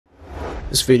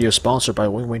This video is sponsored by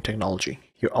Wing Technology,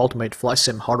 your ultimate flight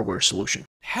sim hardware solution.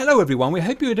 Hello everyone, we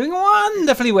hope you're doing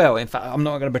wonderfully well. In fact, I'm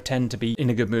not going to pretend to be in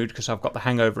a good mood because I've got the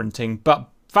hangover and thing. But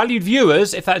valued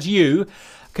viewers, if that's you,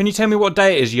 can you tell me what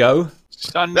day it is, yo?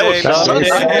 Sunday. Hangover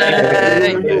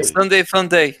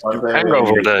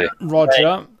day.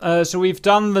 Roger. So we've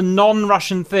done the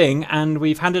non-Russian thing and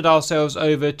we've handed ourselves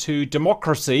over to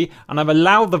democracy and I've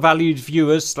allowed the valued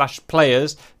viewers /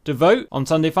 players to vote on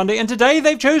Sunday Funday, and today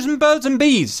they've chosen birds and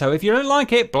bees. So if you don't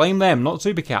like it, blame them, not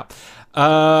Supercap.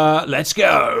 Let's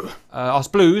go. Us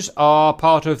blues are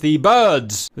part of the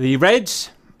birds. The reds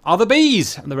are the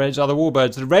bees and the reds are the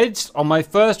warbirds. The reds, on my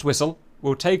first whistle,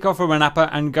 will take off from Anapa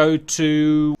and go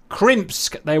to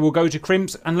Krimsk. They will go to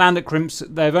Krimsk and land at Krimsk.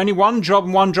 They have only one job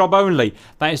and one job only.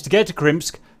 That is to get to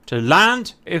Krimsk, to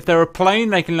land. If they're a plane,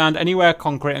 they can land anywhere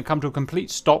concrete and come to a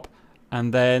complete stop,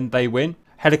 and then they win.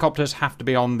 Helicopters have to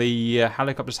be on the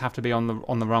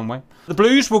on the runway. The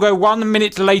blues will go 1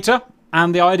 minute later,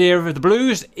 and the idea of the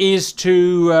blues is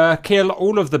to kill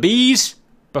all of the bees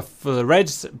for the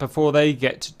reds before they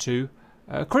get to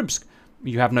Krimsk.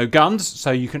 You have no guns,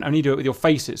 so you can only do it with your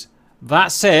faces.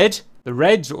 That said, the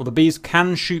reds or the bees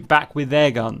can shoot back with their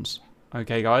guns.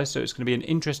 Okay, guys, so it's going to be an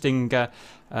interesting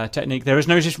technique. There is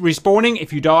no respawning.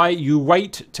 If you die, you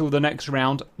wait till the next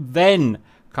round, then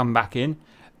come back in.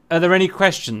 Are there any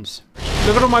questions?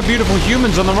 Look at all my beautiful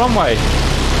humans on the runway.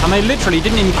 And they literally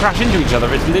didn't even crash into each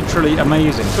other. It's literally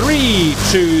amazing. 3,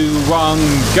 2, 1,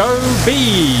 go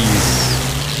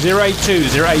bees!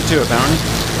 082, 082 apparently.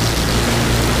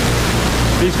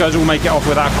 These guys all make it off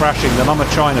without crashing. Then I'm a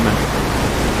Chinaman.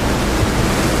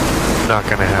 Not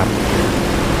gonna happen.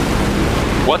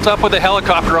 What's up with the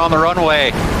helicopter on the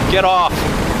runway? Get off!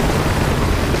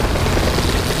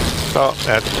 Oh,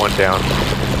 that's one down.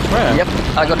 Where? Yep,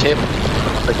 I got him.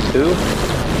 Like 2.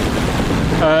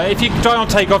 If you die on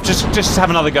takeoff, just have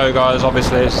another go, guys.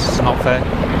 Obviously, it's not fair.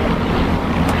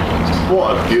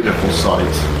 What a beautiful sight.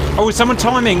 Oh, is someone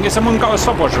timing? Has someone got a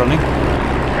stopwatch running?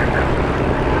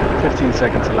 15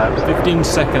 seconds elapsed. 15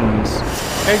 seconds.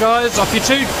 Hey guys, off you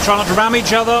two. Try not to ram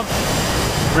each other.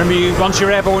 Remember, once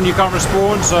you're airborne, you can't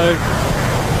respawn, so...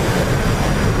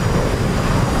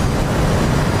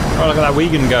 Oh, look at that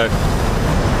Wiegen go.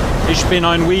 Ich bin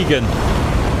ein Wiegen.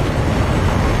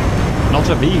 Not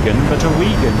a vegan, but a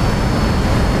Wiegen.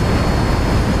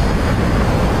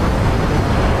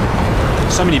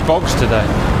 So many bogs today.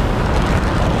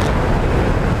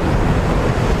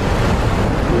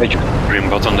 Green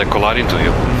button they collide into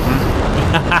you.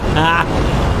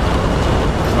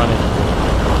 Funny.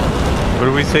 What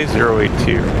do we say?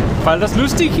 082. Weil das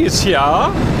lustig ist,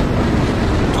 ja?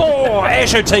 Oh,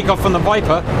 airshow takeoff from the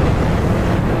Viper.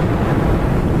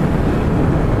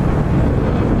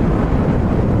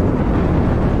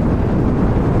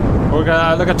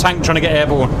 Look at Tank trying to get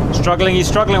airborne. Struggling, he's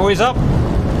struggling. Oh, he's up.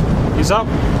 He's up.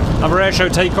 Another airshow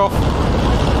takeoff.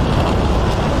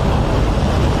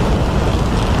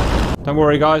 Don't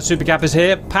worry, guys. Supercap is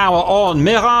here. Power on.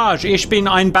 Mirage. Ich bin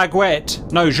ein Baguette.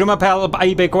 No, je m'appelle a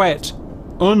baguette.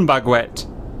 Un baguette.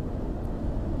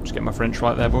 Just get my French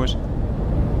right there, boys.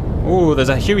 Oh, there's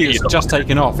a Huey that's just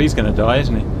taken off. He's going to die,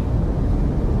 isn't he?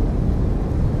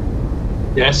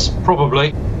 Yes,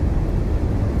 probably.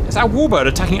 Is that a warbird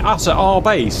attacking us at our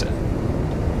base?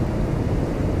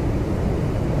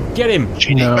 Get him.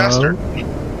 Cheating bastard.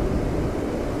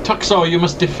 Tuxo, you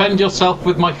must defend yourself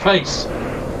with my face.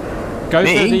 Go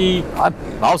for the... I'm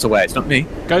miles away, it's not me.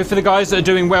 Go for the guys that are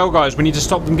doing well, guys. We need to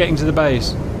stop them getting to the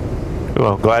base.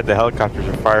 Well, I'm glad the helicopters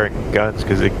are firing guns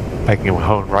because I can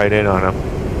hone right in on them.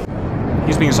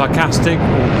 He's being sarcastic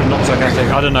or not sarcastic.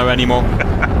 I don't know anymore.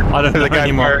 I don't know The guy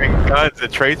anymore. firing guns, the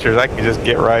tracers, I can just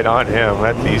get right on him.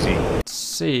 That's easy. Let's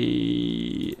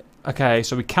see. Okay,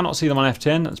 so we cannot see them on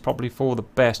F10. That's probably for the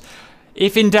best.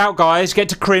 If in doubt, guys, get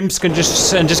to Krimsk and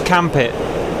just camp it.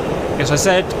 Yes, I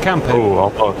said camp it. Oh,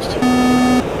 almost.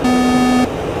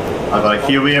 I've got a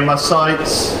Huey in my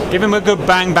sights. Give him a good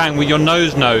bang bang with your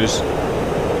nose.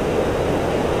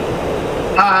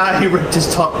 Ah, he ripped his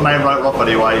top main right off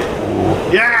anyway.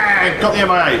 Yeah, got the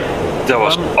MIA. That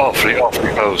was awfully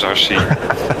close, RC.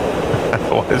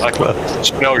 I can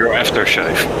smell your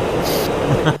aftershave.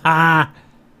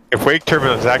 If wake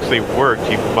turbulence actually worked,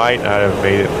 you might not have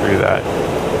made it through that.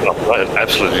 No,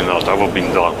 absolutely not. I would have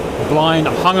been done. Blind.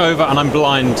 I'm hungover and I'm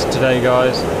blind today,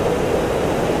 guys.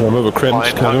 I'm over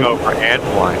Krimsk. Blind, hungover, and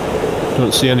blind.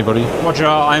 Don't see anybody. Roger,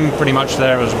 I'm pretty much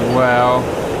there as well.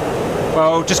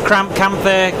 Well, just camp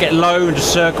there, get low and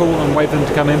just circle and wait for them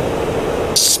to come in.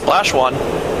 Splash one.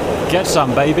 Get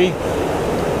some, baby.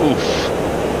 Oof.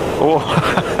 Oh.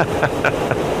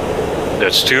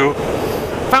 That's 2.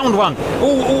 Found one.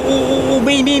 Oh,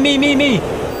 me.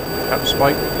 Cap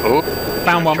spike. Oh,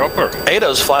 Found one. chopper.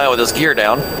 Ada's flying with his gear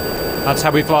down. That's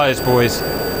how we fly, boys.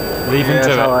 Leave him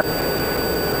to it.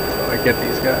 I get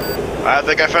these guys. I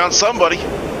think I found somebody.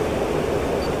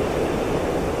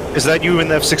 Is that you in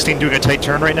the F-16 doing a tight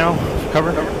turn right now?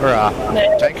 Cover? Or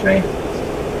tank?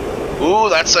 Ooh,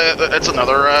 that's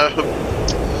another. I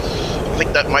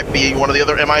think that might be one of the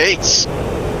other MI8s.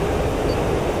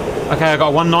 Okay, I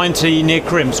got 190 near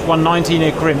Crimps. 190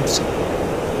 near Crimps.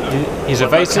 He's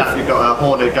evasive. You've got a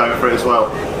Hornet going for it as well.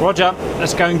 Roger.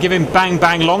 Let's go and give him bang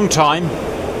bang long time.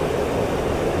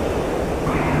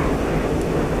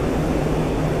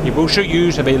 He will shoot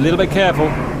you, so be a little bit careful.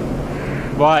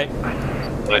 Right.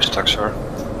 Nice attack, sir.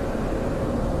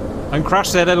 Don't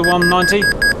crash there, little 190.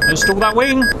 Don't stall that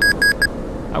wing.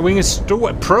 That wing is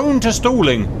prone to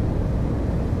stalling.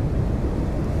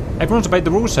 Everyone's obeyed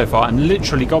the rules so far and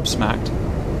literally gobsmacked.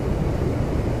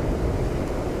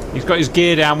 He's got his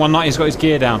gear down. 190's got his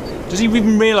gear down. Does he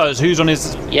even realise who's on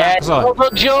his Yes, side? come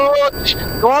on, George!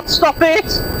 Go on, stop it!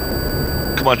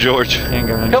 Come on, George. He ain't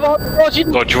going Come on, George!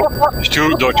 You Dodge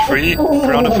 2, dodge 3.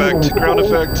 Ground effect. Ground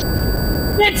effect.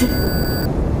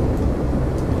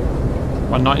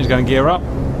 190's going gear up.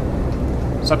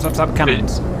 Stop,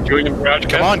 cannons. Join the barrage,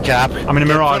 Come on, Cap. I'm in a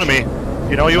mirage. Get in front of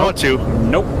me. You know you want to.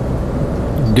 Nope.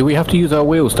 Do we have to use our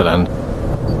wheels to land?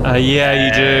 Yeah,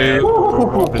 you do.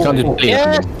 We can't just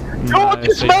Yeah. No,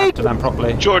 George, so you have to land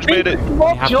properly. George made it. You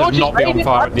have to not be on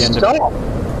fire at the end of it.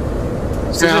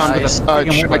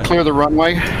 Should I clear the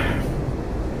runway? I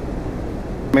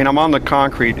mean, I'm on the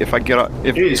concrete. If I get up,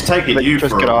 He's taking you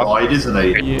just for get a off. ride, isn't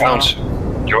he? Bounce.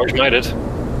 George made it.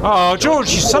 Oh,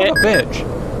 George, you son of a bitch.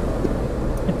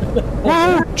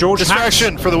 George Hacks.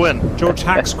 Distraction for the win. George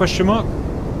Hacks, question mark.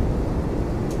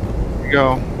 Here you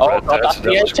go. Oh, God, that's the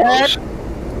was close.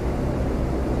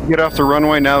 Get off the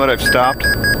runway now that I've stopped.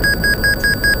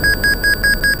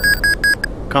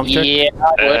 Come check. Yeah,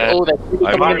 I would. Oh, they're really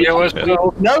I'm coming in. Mario as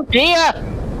well. No, dear!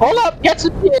 Hold up, get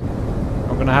some gear!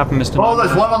 Not going to happen, Mr. Oh, Knight.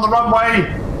 there's one on the runway.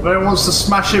 Anyone wants to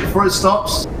smash it before it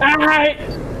stops? Alright!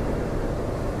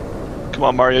 Come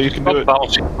on, Mario, you can do Not it.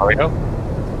 bouncing, Mario.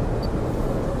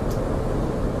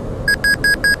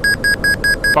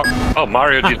 Fuck. Oh,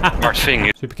 Mario did our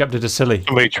thing. Super Captain to silly.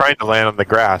 Somebody trying to land on the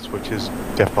grass, which is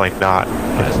definitely not.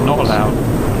 That is not allowed.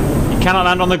 You cannot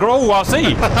land on the ground. Oh, I see.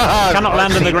 You cannot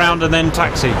land on the ground and then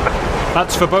taxi.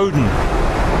 That's verboten.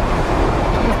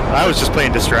 I was just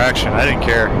playing distraction. I didn't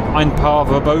care. Ein paar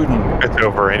verboten. It's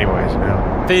over anyways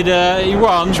now. Did he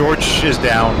won? George is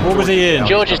down. What was he in?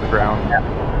 George is on the ground.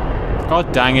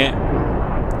 God dang it.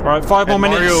 Alright, 5 more And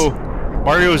minutes.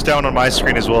 Mario is down on my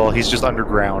screen as well. He's just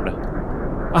underground.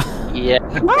 Yeah.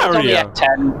 Mario. Only at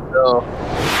 10, so.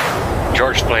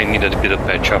 George plane needed a bit of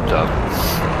patch up, though.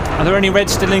 Are there any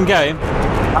reds still in game?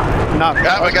 Not.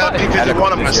 Yeah, I got a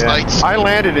P-51 on my sights. I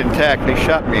landed intact. They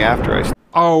shot me after I.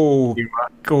 Oh,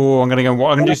 I'm gonna go.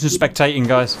 I'm gonna do some spectating,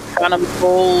 guys.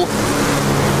 Cannonball.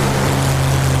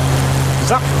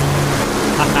 Zap.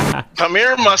 Come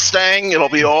here, Mustang. It'll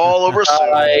be all over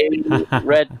soon.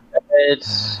 Red,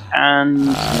 and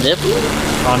Nibble.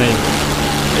 Funny.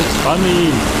 It's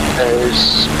funny.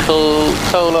 There's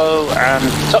Colo and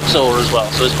Tuxor as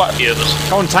well, so there's quite a few of us.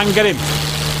 Come on, Tang, get him.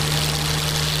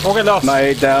 Or get lost.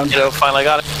 My down. You know, finally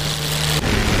got it.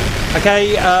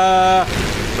 Okay,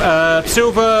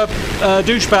 silver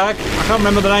douchebag. I can't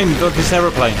remember the name of this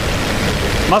aeroplane.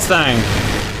 Mustang.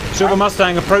 Silver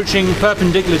Mustang approaching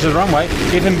perpendicular to the runway.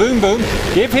 Give him boom boom.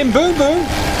 Give him boom boom.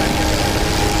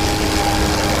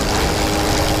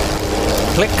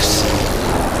 Clicks.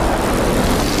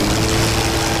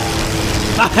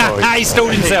 He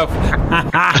stalled himself.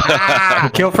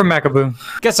 Kill from Macaboon.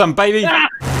 Get some, baby.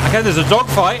 Okay, there's a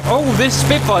dogfight. Oh, this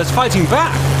Spitfire's fighting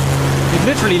back. He's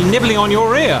literally nibbling on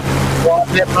your ear.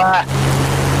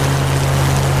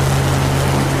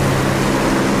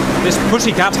 This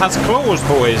pussycat has claws,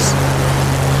 boys.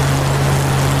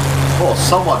 Oh,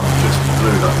 someone just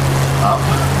blew them up.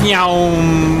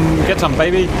 Meow. Get some,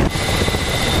 baby.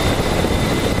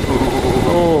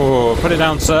 Oh, put it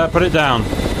down, sir. Put it down.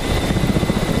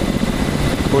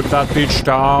 Put that bitch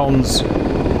down.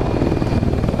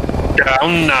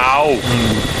 Down now.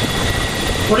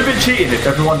 Would have been cheating if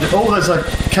everyone did. Oh, there's a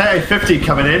KA-50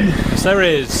 coming in. Yes, there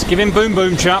is. Give him boom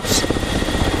boom, chaps.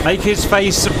 Make his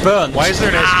face burnt. Why is there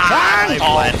an SU-25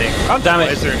 landing? God damn Why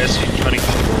it. is there an SU-25?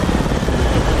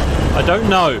 I don't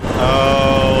know.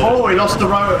 Oh, he lost the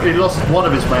road. He lost one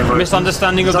of his main roads.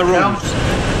 Misunderstanding of Does the that rules. count?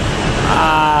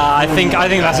 I think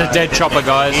that's a dead chopper,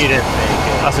 guys.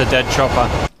 That's a dead chopper.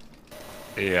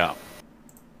 Yeah.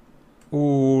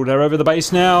 Ooh, they're over the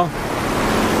base now.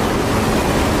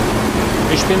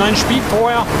 Ich bin ein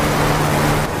Speedfeuer.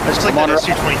 I just like that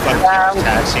SU-25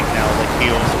 taxiing now, like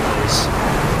heels in place.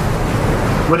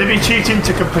 Would it be cheating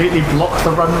to completely block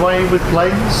the runway with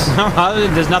planes?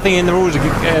 There's nothing in the rules to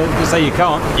say you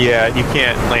can't. Yeah, you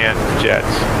can't land jets.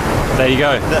 There you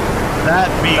go. That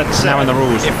being That's said, now in the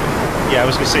rules. Yeah, I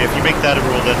was going to say, if you make that a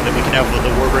rule, then we can have the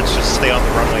warbirds just stay on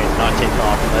the runway and not take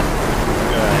off. But,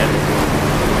 and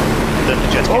then the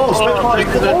jets Oh,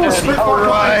 Spitfire! All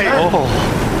right.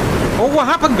 Oh, what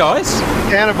happened, guys?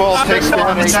 Cannonball takes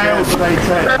down A10.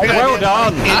 Well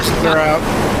done. They're out.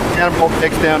 Cannonball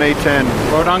takes down A10.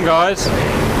 Well done, guys.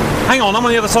 Hang on, I'm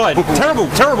on the other side.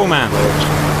 Terrible man.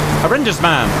 Horrendous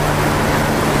man.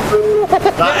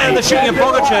 Yeah, they're shooting at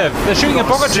Bogachev. They're shooting at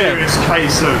Bogachev. Serious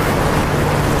case of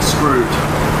screwed.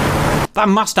 That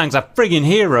Mustang's a friggin'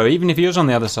 hero, even if he was on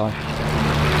the other side.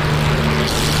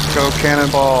 Go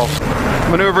Cannonball.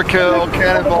 Maneuver kill,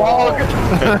 Cannonball.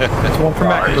 That's one for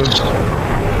Mac.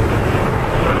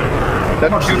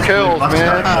 That's 2 kills,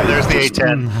 man. There's the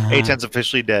A10. A10's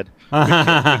officially dead.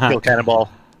 Good kill, Cannonball.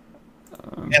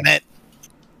 Damn it.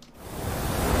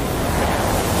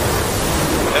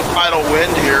 That final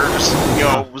wind here, just,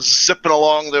 was zipping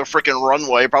along the freaking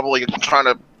runway, probably trying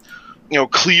to,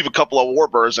 cleave a couple of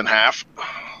warbirds in half.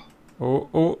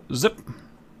 Oh, zip.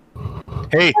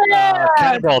 Hey,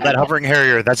 Cannonball, that hovering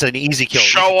Harrier, that's an easy kill.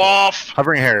 Show off!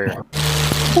 Hovering Harrier.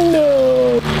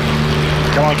 No!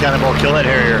 Come on, Cannonball, kill that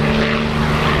Harrier.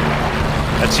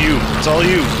 That's you. It's all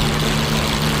you.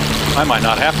 I might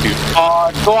not have to.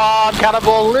 Oh, go on,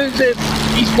 Cannonball, lose it.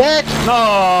 He's dead.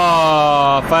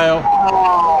 No, fail.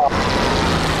 Oh.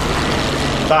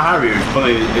 That Harrier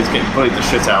is getting bullied the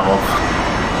shit out of.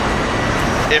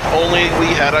 If only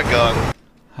we had a gun.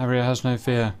 Harrier has no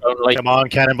fear. Come on,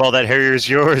 Cannonball, that Harrier is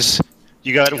yours.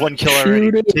 You got 1 kill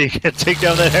already. Take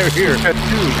down that Harrier. Got 2.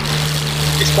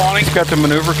 He's spawning. He's got the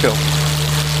maneuver kill.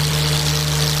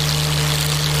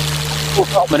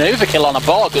 We've got maneuver kill on a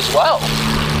bog as well.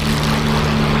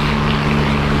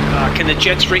 Can the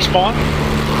jets respawn?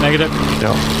 Negative.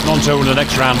 No. Not until the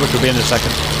next round, which will be in a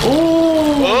second.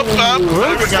 Up.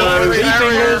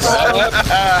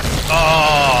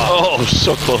 Oh,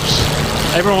 so close.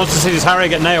 Everyone wants to see this Harrier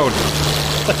get nailed.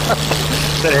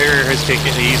 That Harrier has taken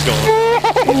it. He's going.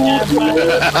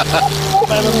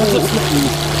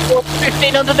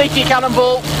 15 underneath you,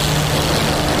 Cannonball.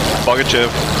 Bogachev,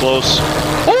 close.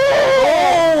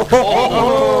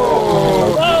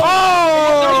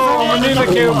 Maneuver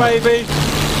kill, baby.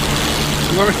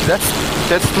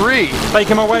 That's 3. Take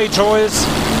him away, toys.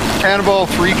 Cannonball,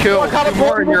 3 kills. 2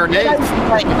 more in your name.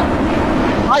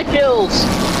 5 kills.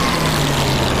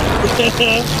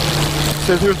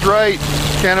 Scissors right.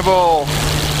 Cannonball.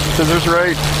 Scissors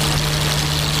right.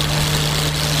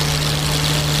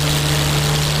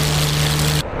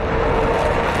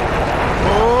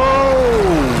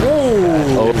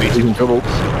 Oh, he's in trouble.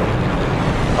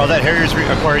 Oh, that Harrier's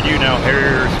acquired you now.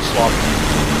 Harrier's swapped.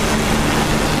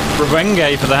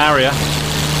 Revenge for the Harrier.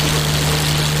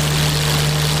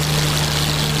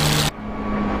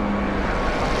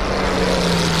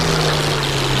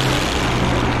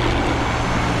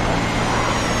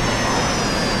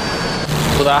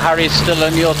 Well, that Harry's still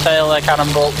on your tail there,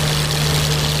 Cannonball.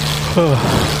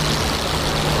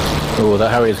 Oh,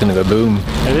 that Harrier's gonna go boom.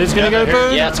 It is going to go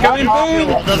boom. Yeah. It's going boom.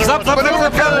 Zap.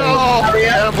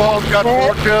 Cannonball's got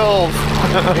 4 kills.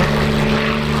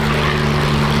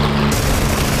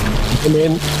 Come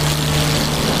in.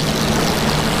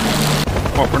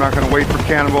 Well, we're not going to wait for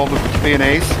Cannonball to be an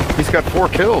ace. He's got 4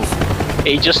 kills.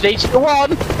 He just needs the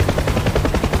 1.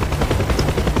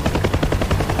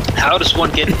 How does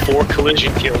one get 4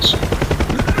 collision kills?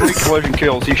 3 collision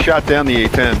kills. He shot down the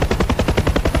A10.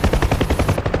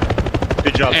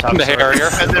 Good job, Tom. And the Harrier.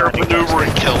 And they're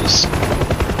maneuvering kills.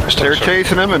 They're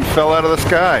chasing him and fell out of the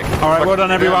sky. All right, well done,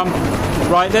 everyone.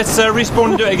 Right, let's respawn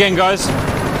and do it again, guys.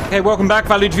 Okay, welcome back,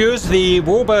 valued viewers. The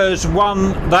Warbirds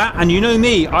won that, and you know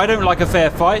me, I don't like a fair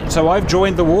fight, so I've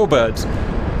joined the Warbirds.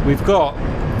 We've got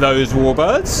those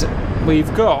Warbirds.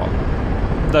 We've got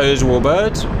those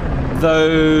Warbirds.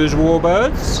 Those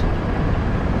Warbirds.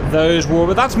 Those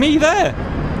Warbirds. That's me there.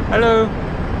 Hello.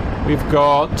 We've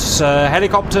got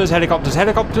helicopters. All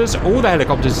the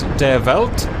helicopters der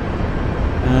Welt.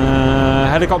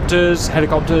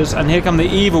 Helicopters, and here come the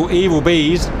evil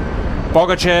bees.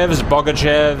 Bogachevs,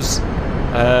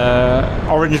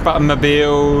 orange button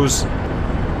mobiles,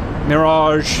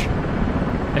 Mirage,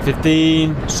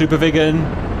 F-15, Super Vigan,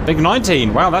 Big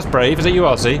 19. Wow, that's brave. Is it you,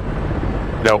 RC?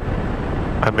 No.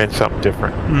 I meant something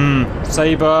different.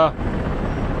 Sabre,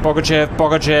 Bogachev,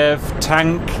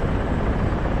 Tank,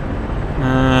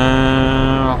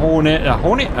 Hornet,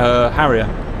 Harrier.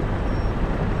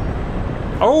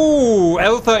 Oh,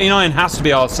 L39 has to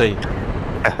be RC.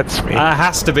 That's me.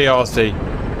 Has to be RC.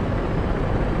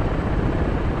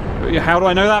 How do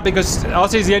I know that? Because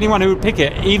RC is the only one who would pick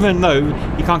it, even though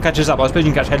he can't catch us up. I suppose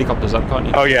you can catch helicopters up, can't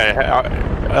you? Oh yeah,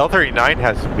 L39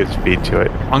 has some good speed to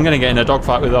it. I'm going to get in a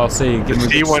dogfight with RC. The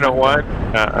C101?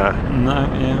 No,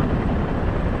 yeah.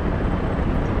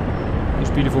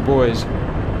 These beautiful boys.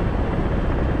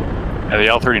 Yeah, the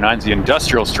L39's the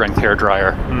industrial strength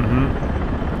hairdryer.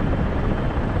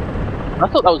 I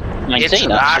thought that was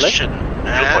 19, actually.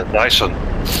 Dyson.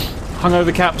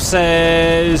 Hungover Cap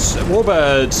says,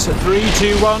 Warbirds, 3,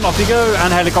 2, 1, off you go,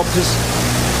 and helicopters.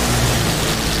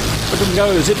 Look at them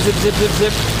go, zip, zip, zip, zip,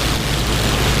 zip.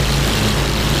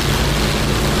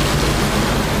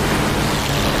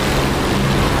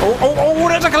 Oh,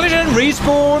 there's a collision!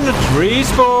 Respawn!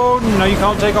 Respawn! No, you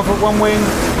can't take off with one wing.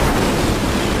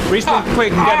 Respawn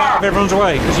quick and get out of everyone's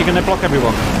way, because you're going to block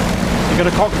everyone. You're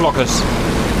going to cock block us.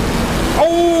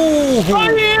 Oh!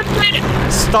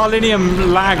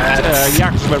 Starlinium lagged.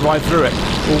 Yaks went right through it.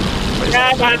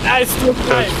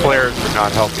 Those flares are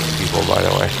not helping people, by the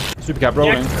way. Supercap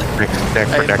rolling. Next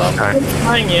time.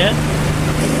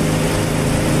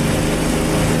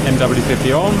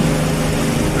 MW50 on.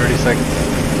 30 seconds.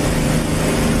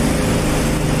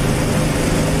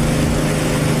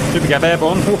 Supercap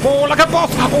airborne. Oh, like a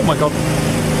boss! Oh my god.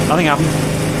 Nothing happened.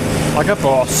 Like a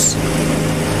boss.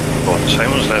 Well,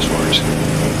 same as last words.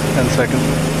 10 seconds.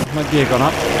 My gear gone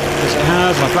up. Yes it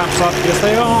has. My flaps up. Yes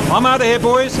they are. I'm out of here,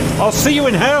 boys. I'll see you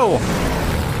in hell.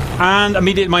 And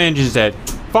immediately my engine's dead.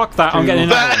 Fuck that. I'm getting in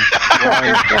that one.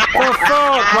 The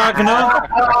fuck,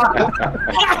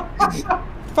 Wagner?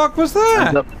 Fuck was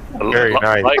that? Very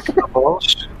nice.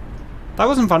 That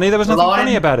wasn't funny. There was nothing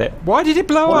funny about it. Why did it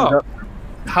blow up?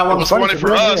 How was funny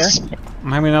for us?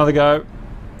 I'm having another go.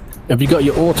 Have you got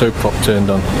your auto prop turned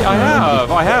on? Yeah,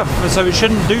 I have. So it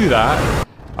shouldn't do that.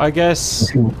 I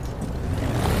guess.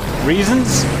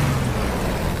 Reasons?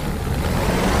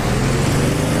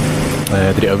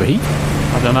 Did it overheat?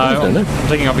 I don't know. I'm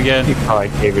taking up again. You probably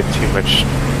gave it too much.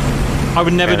 I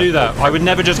would never do that. I would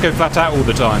never just go flat out all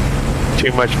the time.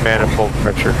 Too much manifold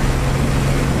pressure.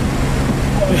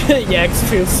 Yaks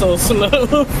feels so slow.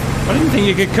 I didn't think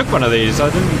you could cook one of these. I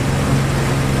didn't.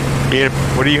 Yeah,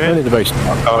 what are you in? The very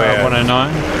Oh yeah. 109.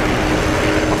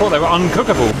 I thought they were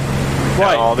uncookable.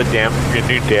 Right. All the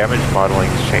new damage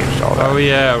modeling's changed all that. Oh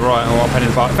yeah, right. Oh, penny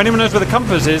the part. If anyone knows where the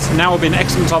compass is, now would be an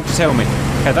excellent time to tell me.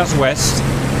 Okay, that's west.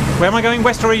 Where am I going?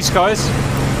 West or east, guys?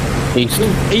 East.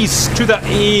 East to the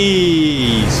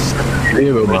east.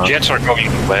 The jets are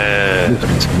going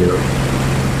west.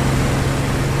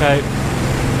 Okay.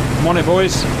 I'm on it,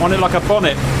 boys. I'm on it like a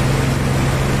bonnet.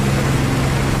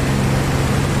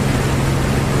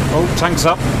 Oh, tank's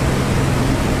up.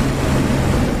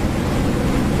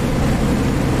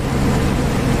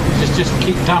 Just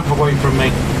keep damp away from me.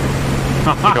 You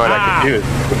know what I can do is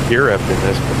put gear up in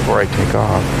this before I take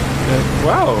off.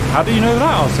 Wow, how do you know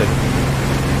that, Artie?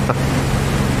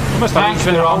 Almost like you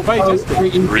spent a whole page.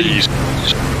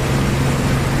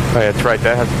 Oh yeah, that's right,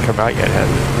 that hasn't come out yet, has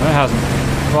it? No, it hasn't.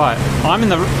 Right, I'm in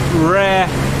the rare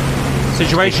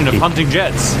situation of hunting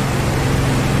jets.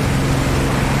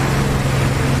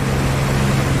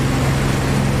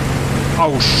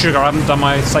 Oh sugar, I haven't done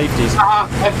my safeties.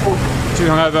 Too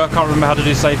hungover, can't remember how to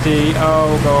do safety.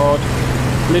 Oh god.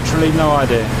 Literally no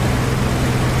idea.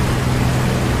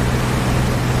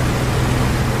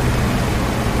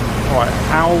 Alright,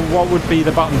 what would be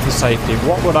the button for safety?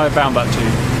 What would I bound that to?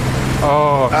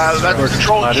 Oh, that's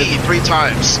Control E 3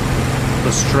 times.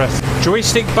 The stress.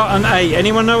 Joystick button A.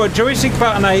 Anyone know what joystick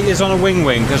button A is on a wing?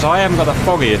 Because I haven't got the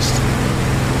foggiest.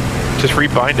 Just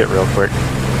rebind it real quick.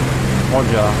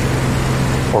 Roger.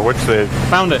 Or what's the...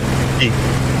 Found it. E.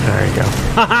 There you go.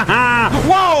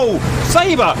 Whoa!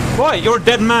 Saber! Right, you're a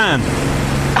dead man.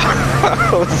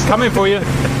 I'm coming for you.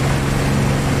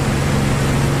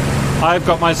 I've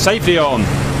got my safety on.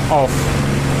 Off.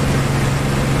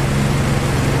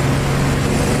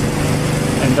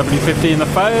 MW50 in the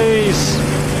face.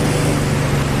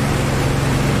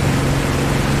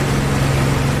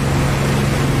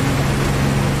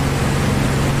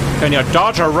 Can you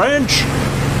dodge a wrench?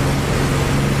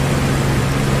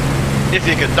 If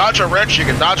you can dodge a wrench, you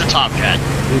can dodge a Tomcat.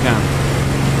 You can.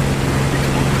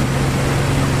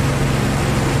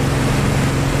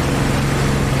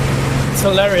 It's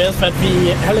hilarious that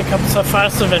the helicopters are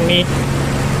faster than me.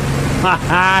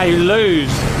 Haha, you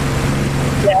lose.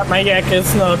 Yeah, my yak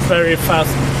is not very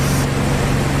fast.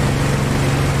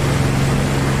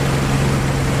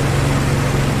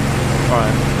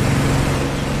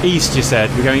 Right. East, you said.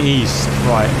 We're going east.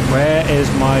 Right. Where is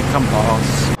my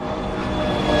compass?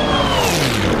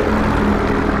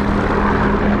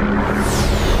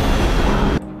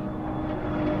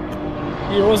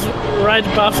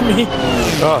 right above me.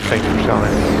 Oh, thank you for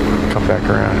telling me. Come back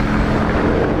around.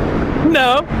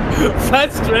 No, fly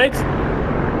straight.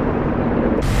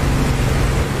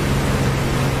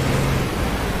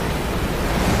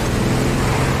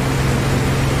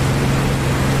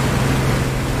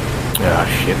 Ah,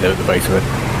 shit, there was the base of it.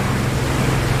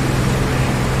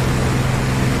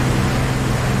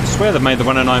 I swear they've made the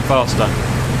 109 faster.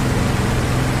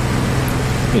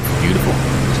 It's beautiful.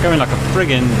 It's going like a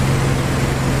friggin'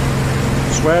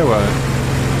 swear word.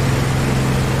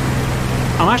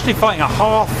 I'm actually fighting a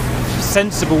half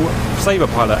sensible Sabre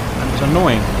pilot, and it's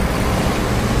annoying.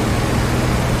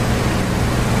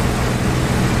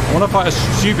 I want to fight a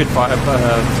stupid fighter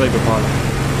Sabre pilot.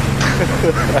 I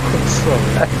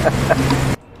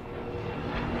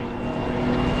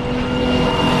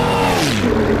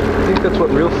think that's what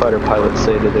real fighter pilots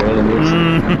say to their enemies.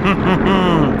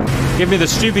 Give me the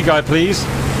stupid guy, please.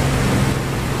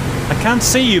 I can't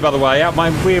see you, by the way, out my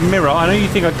weird mirror. I know you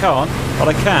think I can't, but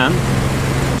I can.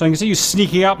 So I can see you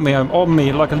sneaking up on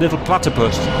me like a little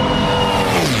platypus.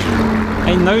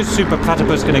 Ain't no super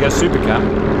platypus gonna get super cap.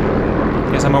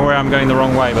 Guess I'm aware I'm going the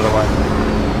wrong way, by the way.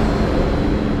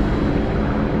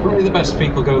 Only the best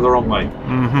people go the wrong way.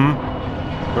 Mm-hmm.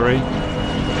 Agree.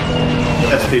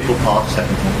 Best people pass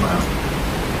second one round.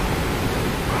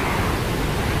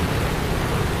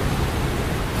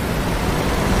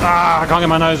 Ah, I can't get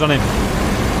my nose on him.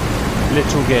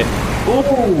 Little git.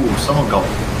 Ooh, someone got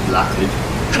latted.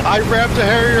 I rammed a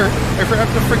Harrier. I rammed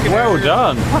a freaking Well Harrier.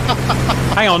 done.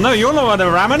 Hang on, no, you're not going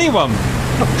to ram anyone.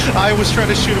 I was trying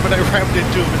to shoot him and I rammed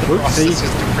into him in the process.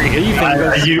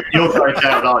 You're correct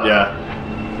out, aren't you?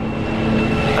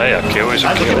 Hey, a kill is a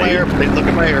Look at kill. my airplane. Look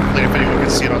at my airplane. If anyone can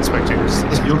see it on spectators.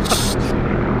 Are you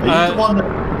the one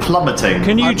plummeting?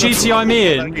 Can you GCI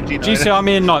me in? GCI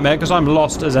me in Nightmare, because I'm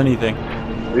lost as anything.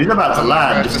 He's about to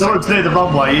land. If someone's near the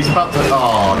runway, he's about to.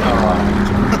 Oh,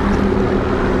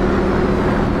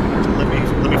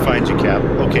 Let me find you, Cap.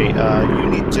 Okay, you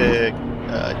need to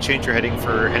change your heading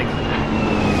for heading.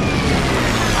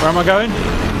 Where am I going?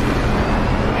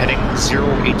 Heading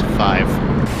 085.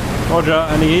 Roger,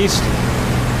 and the east.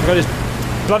 I've got this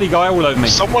bloody guy all over me.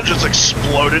 Someone just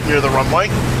exploded near the runway.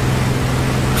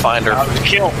 Find her.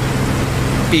 Kill.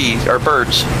 Bees or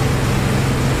birds.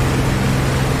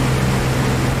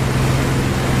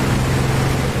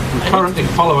 I'm currently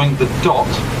following the dot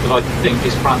that I think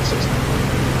is Francis.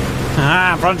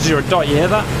 Ah, Francis, you're a dot, you hear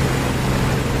that?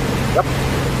 Yep.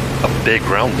 A big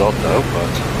round dot though,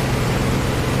 but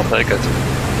I'll take it.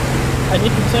 I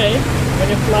need to say, when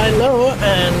you fly low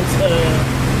and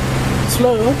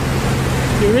slow,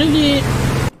 you really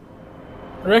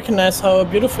recognize how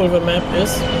beautiful the map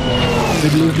is.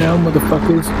 Middle down,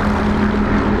 motherfuckers.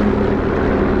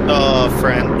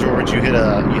 Friend George, you hit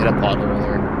a bottle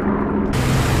earlier.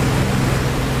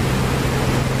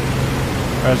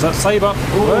 Where's that Sabre?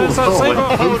 Where's that Sabre?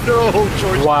 Oh no,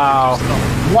 George! Wow!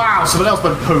 wow! Someone else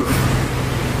went poof.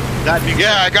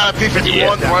 Yeah, I got a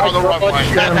P-51 right on the runway.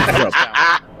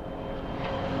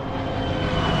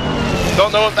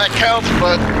 Don't know if that counts,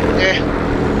 but yeah.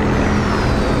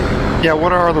 Yeah,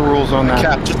 what are the rules on that?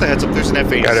 Cap, just a heads up, there's an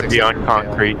F-86. Gotta be on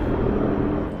concrete.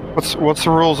 What's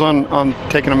the rules on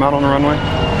taking them out on the runway?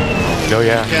 Oh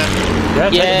yeah. Yeah,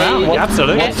 take him out.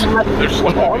 Absolutely.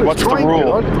 What's the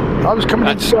rule? I was coming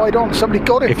inside on, somebody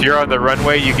got it. If you're on the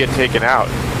runway, you get taken out.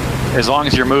 As long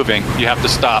as you're moving, you have to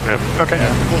stop. Okay.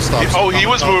 Full stop. Oh, he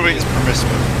was moving. Is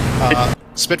permissible.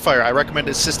 Spitfire, I recommend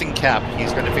assisting Cap.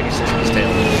 He's got a 56 on his tail.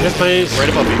 Yes, please. Right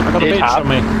above you. I got a bitch on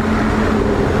me.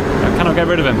 I cannot get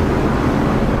rid of him.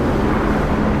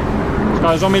 This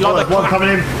guy's on me like there's one coming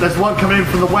in. There's one coming in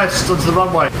from the west onto the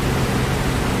runway.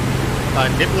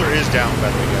 Nibbler is down,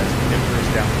 by the way, guys. Nibbler is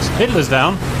down. Hitler's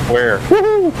down. Where?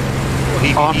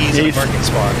 He's in a parking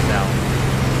spot now.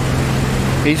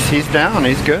 He's down.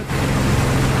 He's good.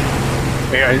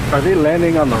 Hey, are they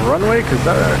landing on the runway? Because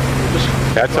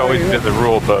that's always been the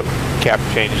rule, but Cap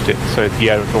changed it, so you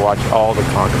have to watch all the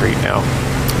concrete now.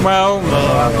 Well,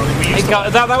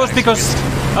 that was because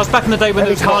that was back in the day when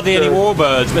there was hardly any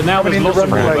warbirds, but now there's lots of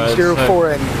warbirds.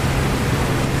 04N.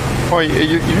 Well,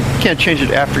 you can't change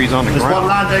it after he's on the There's ground.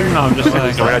 one landing. No, I'm just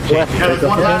saying. There's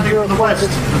one landing from the west.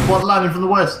 There's one landing from the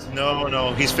west.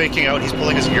 No, he's faking out. He's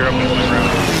pulling his gear up and going around.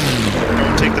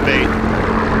 Don't take the bait.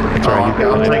 I'm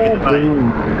taking the bait.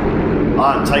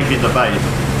 I'm taking the bait.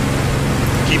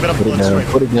 Keep it up, let's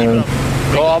Put it down.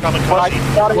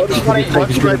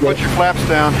 Put your flaps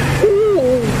down.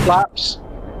 Ooh, flaps.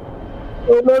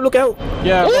 Oh no, look out!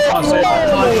 Yeah, I say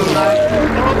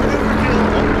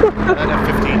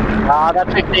that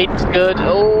 15's good.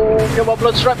 Oh, come on,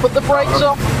 Bloodstruck, put the brakes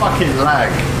on. Fucking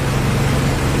lag.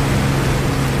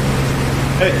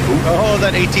 Hey, oh,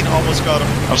 that 18 almost got him.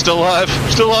 I'm still alive. I'm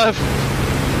still alive.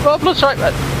 Oh, looks right,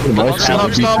 man.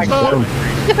 Stop.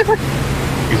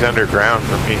 He's underground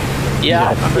for me.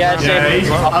 Yeah,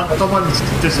 someone's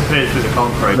disappeared through the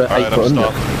concrete. Alright, I'm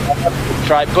stopped.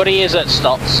 Right, Buddy is at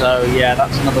stop, so yeah,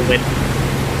 that's another win.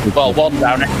 Well, one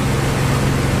down. I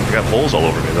got holes all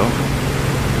over me though.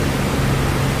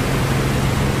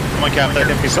 Come on,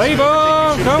 Captain. Saber!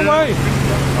 Go away!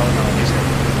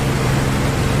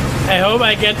 I hope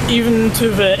I get even to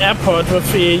the airport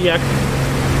with the yak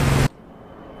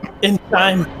in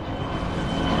time.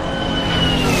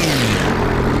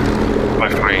 Am I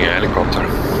flying a helicopter?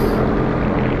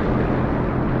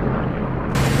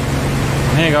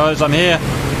 Here guys, I'm here.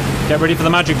 Get ready for the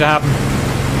magic to happen.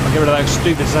 I'll get rid of that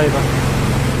stupid saber.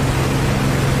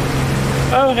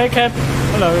 Oh, hey Cap.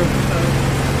 Hello.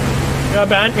 You're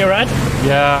behind me, right?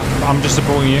 Yeah, I'm just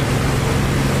supporting you.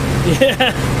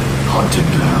 Yeah. Hunt him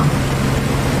down.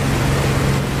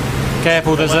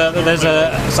 Careful, there's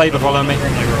a saber following me.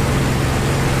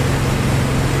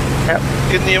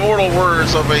 In the immortal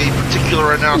words of a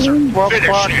particular announcer, 12 finish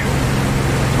o'clock. it.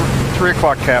 3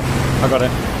 o'clock, Cap. I got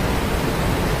it.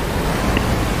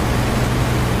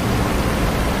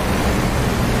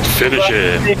 Finish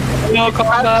it.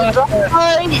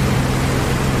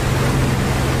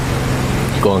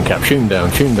 Go on, Cap. Shoot him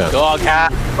down. Shoot him down. Go on,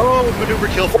 Cap. Oh, maneuver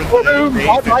kill for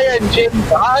Bye, my engine.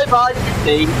 Bye,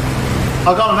 15.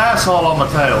 I've got an asshole on my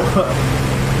tail.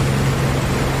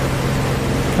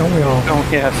 Don't we all? Oh,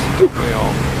 yes. Don't we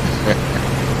all?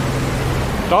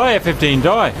 Die at 15,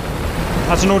 die.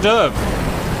 That's an hors d'oeuvre.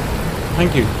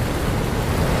 Thank you.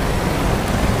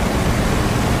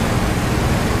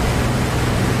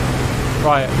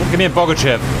 Right, give me a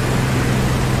Bogachev.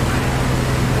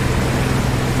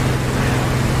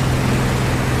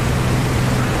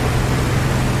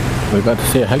 We're about to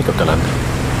see a helicopter land.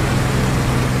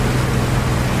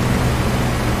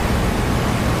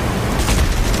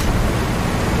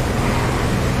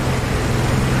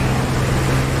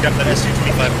 Captain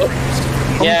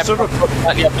SU-25. Yeah,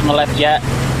 slightly up on the left, yeah.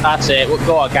 That's it. Well,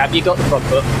 go on, Gab, you got the front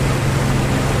foot.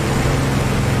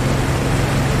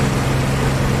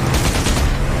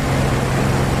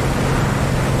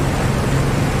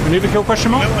 Maneuver kill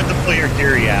question mark? I want to play your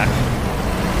gear, yak.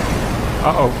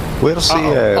 Uh-oh. We'll see.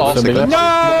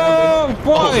 No!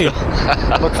 Boy!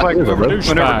 Looks like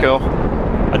maneuver kill.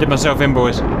 I did myself in,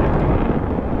 boys.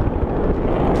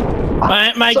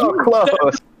 My So close.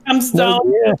 comes down.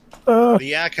 Yeah. The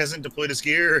yak hasn't deployed his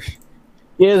gear.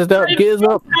 Gears up. Gears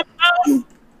up. Oh,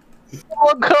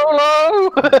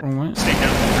 Colo! Stay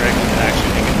down the track and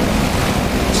actually make it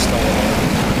stall.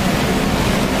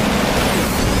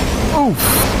 Oof.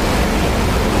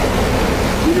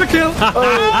 Kill.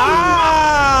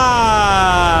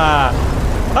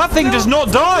 That thing does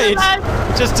not die. It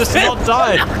just does not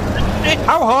die.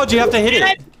 How hard do you have to hit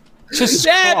it? Just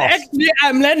actually,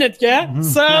 I'm landed, yeah.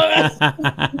 So.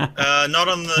 Not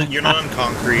on the. You're not on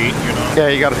concrete. You're not. Yeah,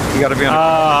 you gotta be on.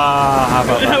 How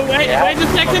about that? Wait a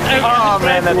second. Oh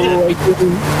man, that's it.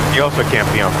 You also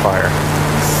can't be on fire.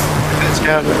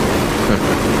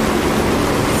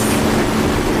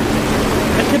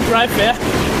 I can drive there.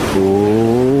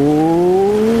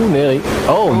 Ooh, nearly.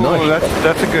 Oh, nice.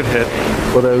 That's a good hit.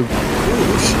 Although,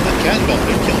 That cannonball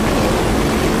did kill me.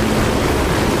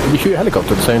 did you shoot a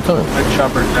helicopter at the same time? That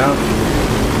chopper down.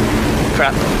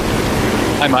 Crap.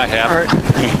 I might have. All right.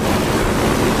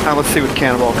 Now let's see what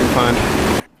Cannonball can find.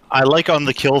 I like on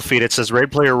the kill feed it says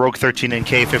red player Rogue 13 and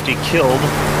K50 killed,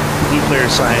 blue player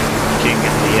Cyan King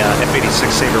in the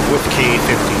F86 Saber with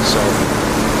K50. So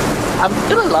I'm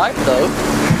still alive though.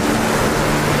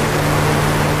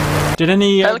 Did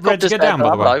any Reds get down, by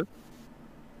the way?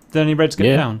 Did any Reds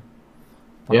get down?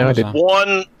 Yeah, I did.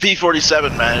 One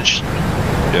P-47 managed.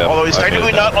 Yeah, Although he's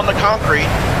technically not on the concrete.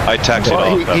 I taxied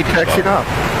off. He taxied off.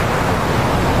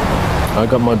 I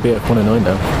got my BF-109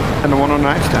 down. And the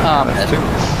 109's down. That's two.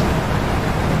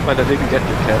 But I didn't get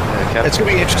your cat. it's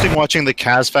gonna be interesting watching the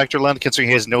Kaz factor land considering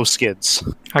he has no skids.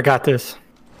 I got this.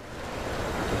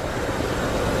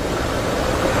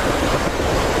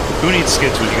 Who needs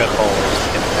skids when you got balls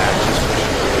in the back?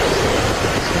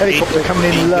 Helicopter coming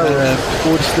in low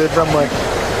towards the runway.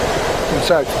 From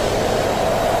south.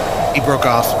 He broke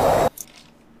off.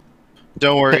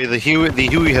 Don't worry, the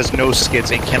Huey has no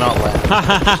skids and cannot land.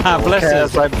 Bless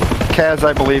Kaz,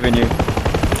 I believe in you.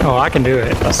 Oh, I can do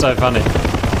it. That's so funny.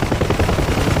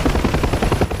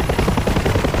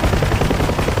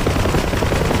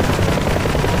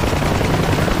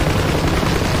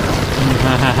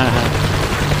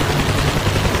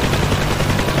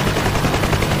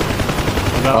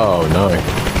 Oh no.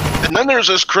 And then there's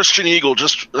this Christian Eagle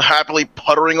just happily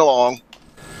puttering along.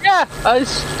 Yeah,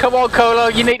 come on, Colo,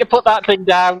 you need to put that thing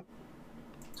down.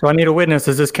 So I need a witness.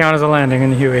 Does this count as a landing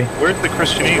in the Huey? Where's the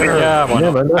Christian Eagle?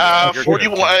 Yeah,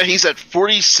 41. He's at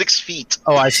 46 feet.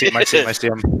 Oh, I see him. I see him. I see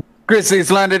him.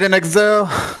 Grizzly's landed in Exile.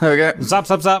 There we go. Zap,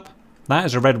 zap, zap. That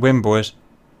is a red win, boys.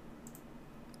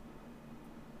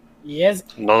 Yes.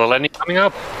 Another landing coming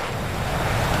up.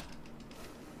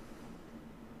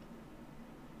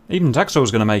 Even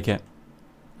Taxor's going to make it.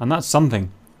 And that's something.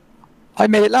 I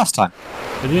made it last time.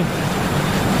 Did you?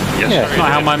 Yes, Yeah. That's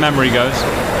not how my memory goes.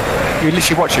 You're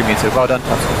literally watching me too. Well done,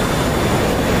 Taxor.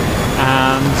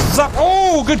 And zap.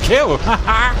 Oh, good kill.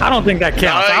 I don't think that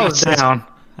counts. I was down.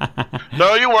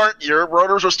 No, you weren't. Your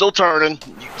rotors were still turning.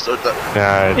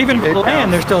 Even for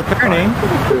land, they're still turning.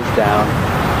 Down.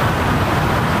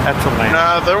 That's a land.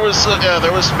 Nah, there was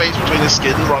space between the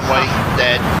skid and runway.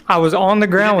 Dead. I was on the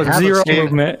ground with zero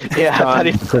movement. Yeah,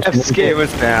 It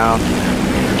was down.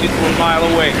 Just 1 mile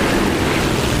away.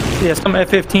 Yeah, some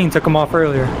F-15 took him off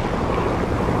earlier.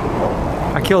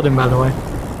 I killed him, by the way.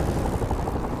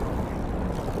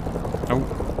 Oh,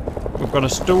 we've got a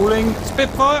stalling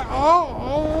Spitfire.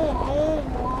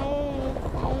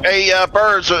 Hey,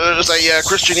 birds, there's a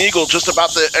Christian Eagle just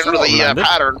about to enter the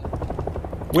pattern.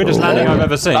 Weirdest landing I've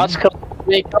ever seen. That's come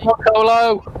on,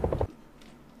 Colo.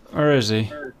 Where is he?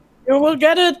 You will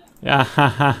get it. Yeah.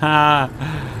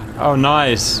 Oh,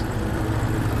 nice.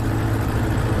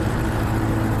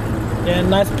 Yeah,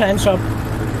 nice pan shop.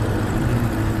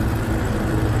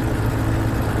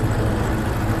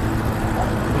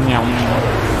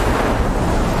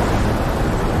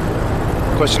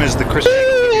 Question is, the Christian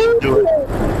Eagle do it?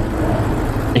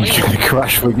 He's going to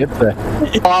crash when we get there.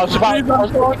 Oh, I was about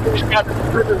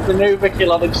to maneuver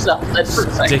kill on himself then for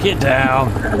a second. Stick it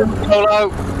down. Colo.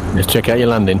 Let's check out your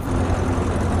landing.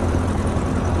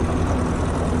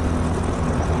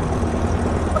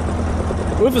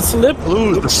 With a slip.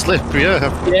 Ooh, the slip,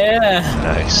 yeah. Yeah.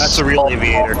 Nice. That's a real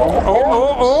aviator.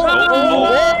 Oh!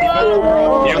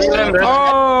 Yes, landed.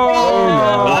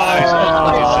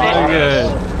 Very good.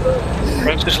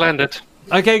 Francis landed.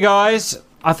 Okay, guys.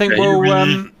 I think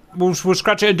we'll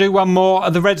scratch it and do one more.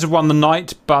 The Reds have won the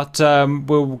night, but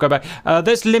we'll go back.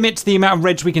 Let's limit the amount of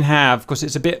Reds we can have because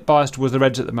it's a bit biased towards the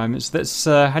Reds at the moment. So let's.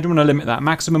 How do you want to limit that?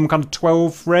 Maximum kind of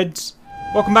 12 Reds.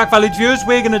 Welcome back, valued viewers.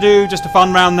 We're going to do just a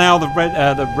fun round now. The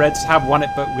Reds have won it,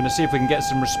 but we're going to see if we can get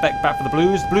some respect back for the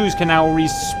Blues. The Blues can now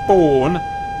respawn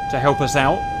to help us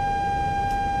out.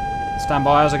 Stand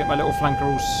by as I get my little flanker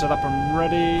all set up and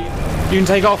ready. You can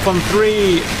take off on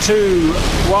 3, 2,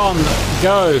 1,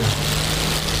 go.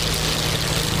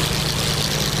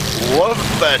 Love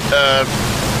that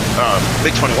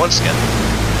Big 21 skin.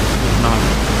 No.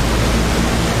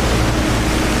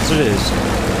 Yes, it is.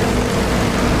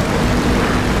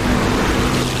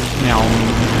 Meow.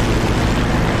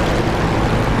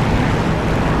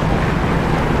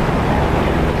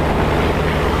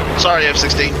 Sorry,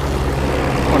 F-16.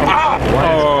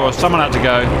 Oh, someone had to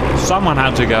go. Someone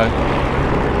had to go.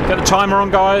 Get the timer on,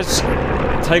 guys.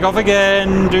 Take off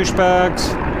again,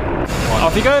 douchebags.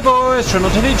 Off you go, boys. Try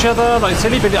not to hit each other like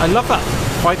silly Billy. I love that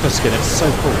Viper skin. It's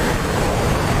so cool.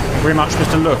 Thank you very much,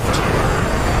 Mr. Luft.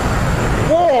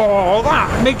 Whoa,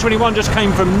 that MiG-21 just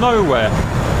came from nowhere.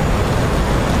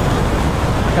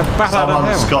 Like a bat out of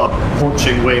hell. Someone's got a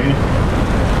punching wing.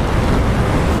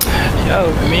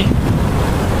 Yeah, me.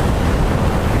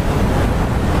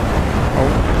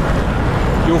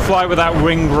 You'll fly with that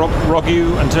wing,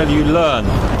 Rogu, until you learn.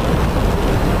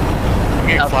 I'm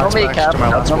getting flashbacks to my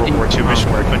last World War II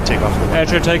mission where I couldn't take off. Air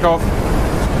trade takeoff.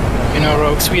 You know,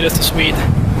 Rogue, Swede is the Swede.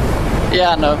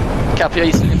 Yeah, no. Cap, you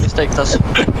easily mistaked us.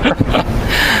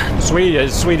 Swede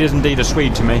is indeed a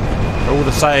Swede to me. They're all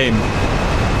the same.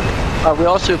 Oh, we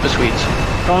are super Swedes.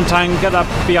 Come on, Tang, get that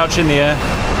biatch in the air.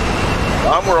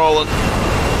 I'm rolling.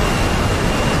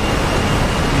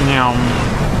 Meow.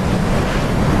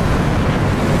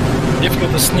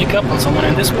 Difficult to sneak up on someone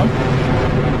in this one.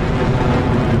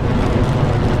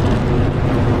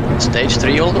 Stage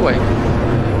 3 all the way.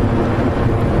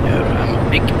 Yeah, I'm a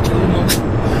big move.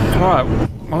 Alright,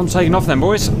 well, I'm taking off then,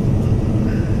 boys.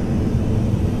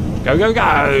 Go, go,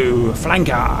 go!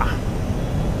 Flanker!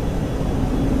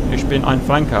 Ich bin ein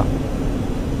Flanker.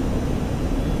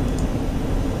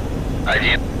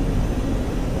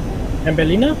 Ein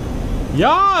Berliner?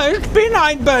 Ja, ich bin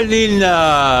ein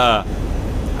Berliner!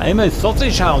 I'm a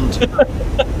sausage hound.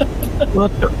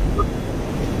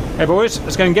 Hey boys,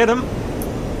 let's go and get him.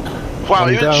 Wow,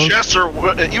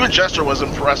 even Jester was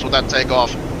impressed with that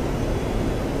takeoff.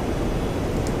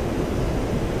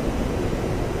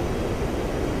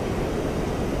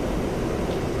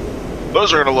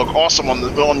 Those are going to look awesome on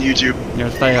YouTube.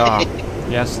 Yes, they are.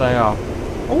 Yes, they are.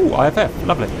 Oh, IFF.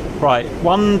 Lovely. Right,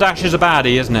 1 dash is a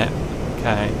baddie, isn't it?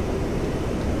 Okay.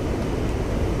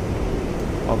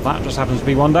 Well, that just happens to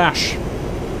be 1 dash.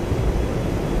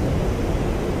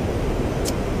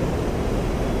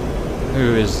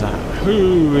 Who is that?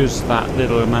 Who is that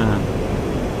little man?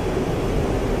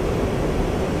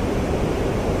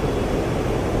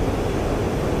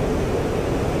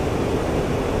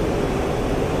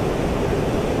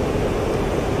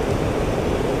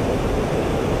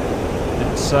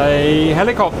 It's a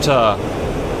helicopter.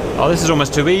 Oh, this is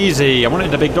almost too easy. I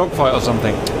wanted a big dogfight or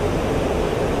something.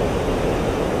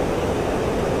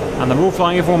 And they're all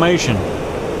flying in formation.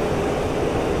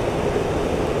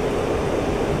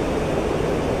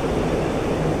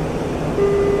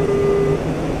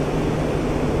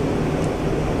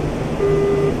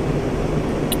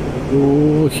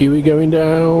 Oh, Huey going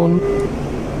down.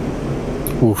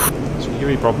 Oof. It's a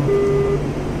Huey problem.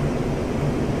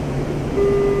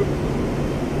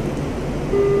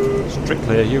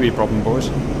 Strictly a Huey problem, boys.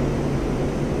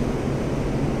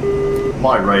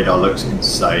 My radar looks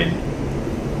insane.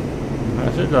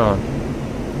 How's it going?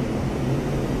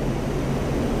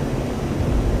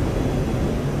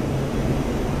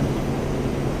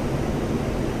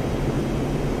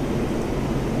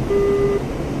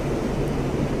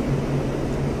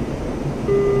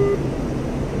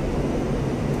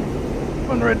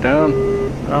 One right down.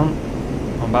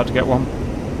 I'm about to get one.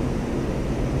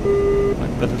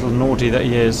 Like the little naughty that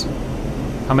he is.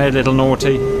 Come here, little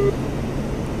naughty.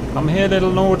 Come here,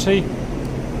 little naughty.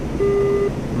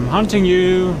 I'm hunting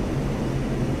you.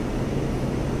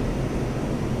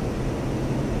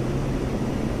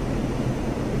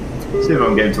 See if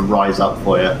I'm getting to rise up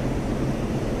for you.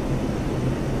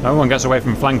 No one gets away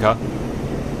from flanker.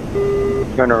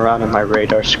 Turn around and my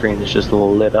radar screen is just a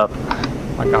little lit up.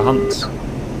 Like a hunt.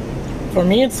 For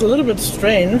me, it's a little bit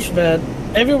strange that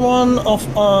everyone of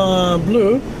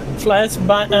blue flies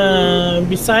by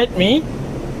beside me.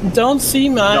 Don't see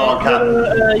my. Go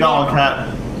on, cat.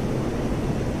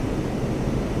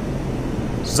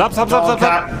 Zap, zap, zap, zap,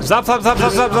 zap, zap, zap, zap,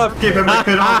 zap, zap, zap. Give him a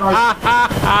good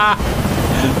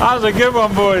That was a good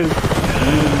one, boys.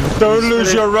 Don't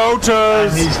lose your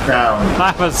rotors. And he's down.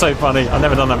 That was so funny. I've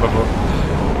never done that before.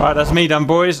 Right, that's me done,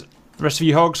 boys. The rest of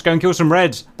you hogs, go and kill some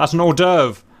reds. That's an hors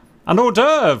d'oeuvre. An hors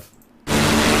d'oeuvre.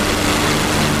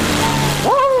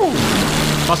 Woo!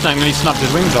 Must have nearly snubbed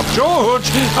his wings off. George!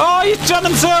 Oh, he's done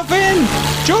himself in!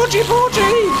 Georgie Porgy!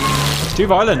 It's too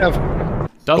violent.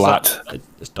 Does Blat. that?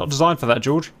 It's not designed for that,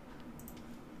 George.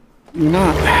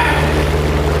 Not.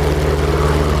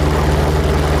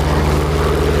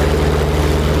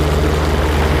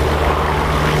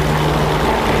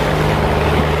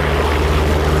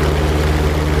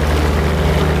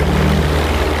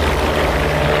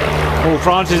 Oh,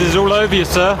 Francis is all over you,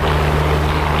 sir.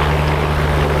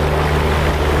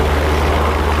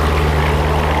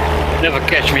 Never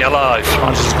catch me alive.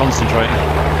 Francis is concentrating.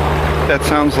 That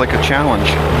sounds like a challenge.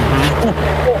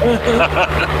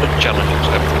 Challenge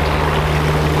accepted.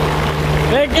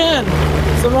 Again,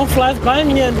 someone flies by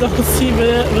me and don't see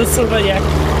the silver yak.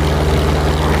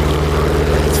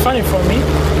 It's funny for me.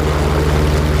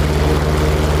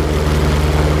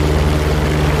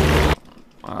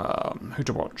 Who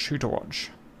to watch? Who to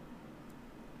watch?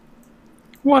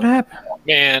 What happened?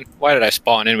 Man, why did I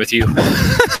spawn in with you?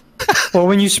 Well,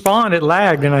 when you spawned, it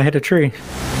lagged and I hit a tree.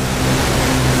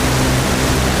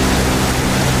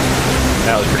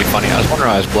 That was pretty funny. I was wondering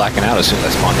why I was blacking out as soon as I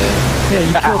spawned in. Yeah,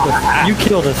 you killed us. You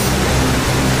killed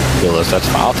us. Kill us, that's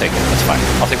fine. I'll take it. That's fine.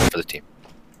 I'll take one for the team.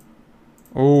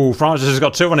 Oh, Francis has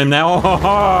got 2 on him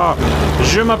now.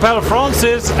 Je m'appelle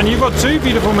Francis, and you've got 2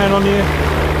 beautiful men on you.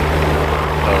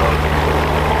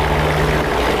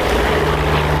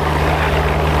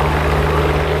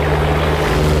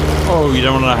 Oh, you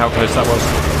don't want to know how close that was.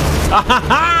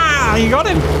 Ah, you got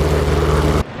him.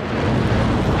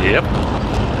 Yep.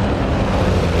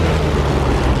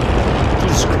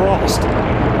 Jesus Christ.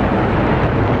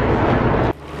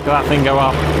 Look at that thing go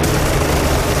up.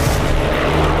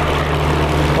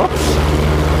 Whoops.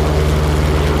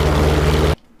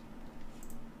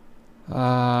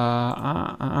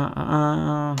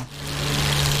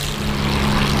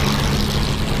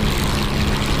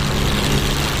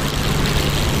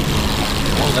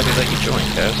 Let me let you join,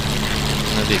 Kev.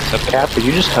 Cap, are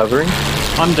you just hovering?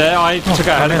 I'm there. I took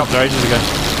out a helicopter ages ago.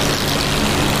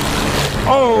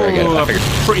 Oh, a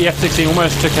pretty F-16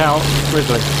 almost took out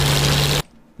Grizzly.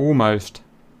 Almost.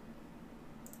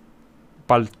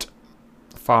 Bald.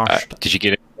 Fast. Did you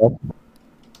get it?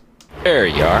 There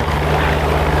you are.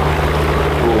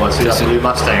 Ooh, I see that blue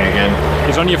Mustang again.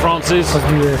 He's on you, Francis.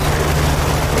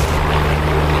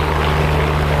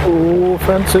 Oh,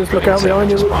 Francis, look out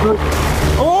behind you.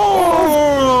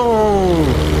 Oh!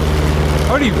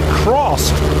 Holy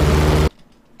crossed.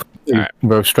 Right.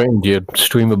 Both strained your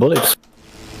stream of bullets.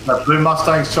 That blue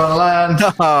Mustang's trying to land.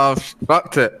 Oh,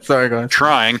 fucked it. Sorry, guys.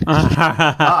 Trying.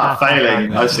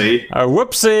 Failing. I see.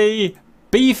 Whoopsie.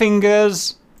 B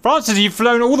fingers. Francis, you've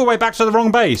flown all the way back to the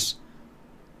wrong base.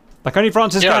 Like only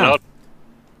Francis can. No.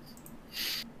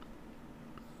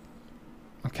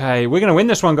 Okay, we're going to win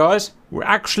this one, guys. We're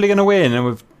actually going to win, and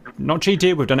we've not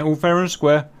cheated. We've done it all fair and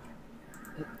square.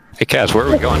 Hey, Kaz, where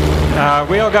are we going?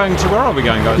 We are going to... Where are we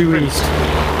going, guys? Due east.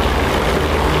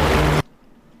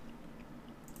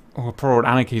 Oh, poor old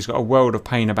Anarchy's got a world of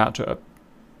pain about to...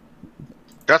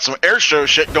 Got some air show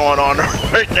shit going on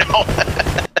right now.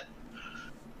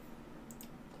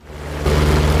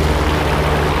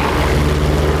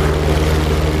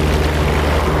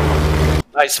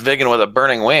 Nice Vigan with a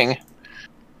burning wing.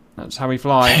 That's how we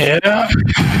fly. Yeah.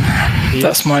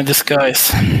 That's my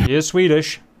disguise. He is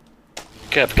Swedish.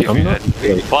 Kev, give me that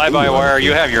fly-by-wire.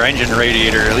 You have your engine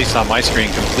radiator, at least on my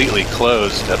screen, completely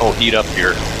closed. That'll heat up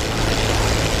your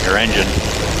engine.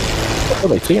 Oh,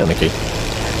 they see Anarchy.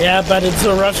 Yeah, but it's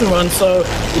a Russian one, so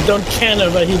you don't can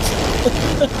overheat.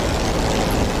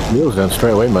 Wheels down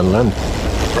straight away, man, land.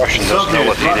 Russian doesn't know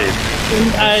what he did.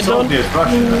 I don't.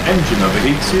 Russian engine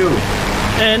overheats you.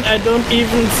 And I don't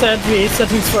even set the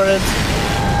settings for it.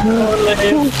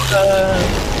 Only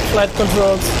flight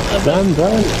controls. Land.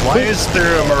 Why is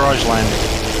there a Mirage landing?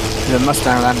 The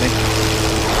Mustang landing.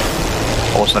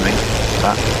 Horse landing.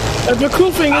 The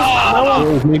cool thing is...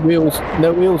 Wheels, need wheels.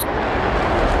 No wheels.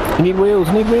 You need wheels,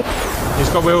 He's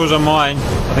got wheels on mine.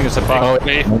 I think it's a bug. Oh,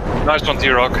 me. Nice one,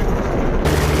 T-Rock.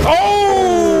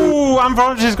 Oh! And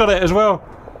Francis got it as well.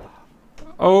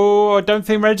 Oh, I don't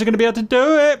think Reds are going to be able to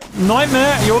do it.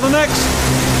 Nightmare, you're the next.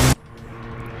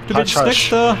 Hush,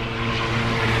 hush. It's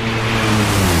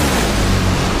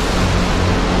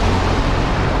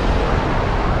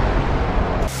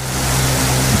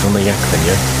on the yak thing,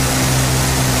 yeah?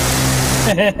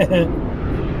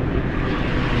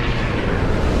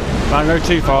 Don't go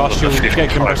too fast, you'll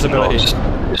get compressibility.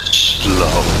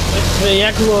 Slow. The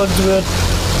yak works good.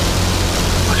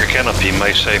 You cannot be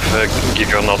my safe. Give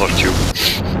you another tube.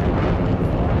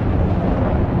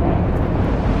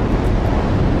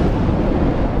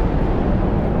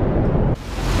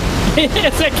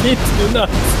 Exactly, do not.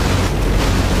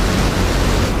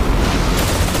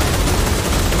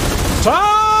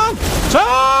 Turn!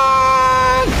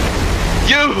 Turn!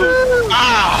 You!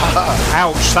 Ah!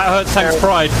 Ouch, that hurts Tank's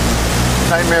pride.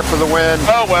 Nightmare for the win.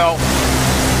 Oh well.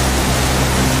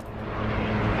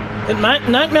 Did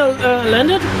Nightmare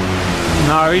landed?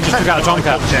 No, he just took out a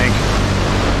Tomcat.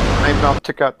 Nightmare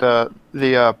took out the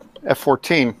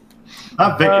F-14.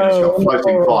 That Vigan's got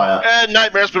floating fire. And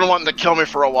Nightmare's been wanting to kill me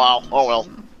for a while. Oh well.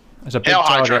 It's a big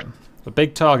target. It's a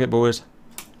big target, boys.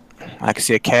 I can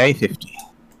see a K-50.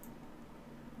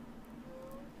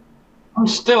 I'm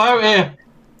still out here.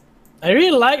 I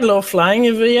really like low flying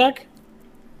in Viac.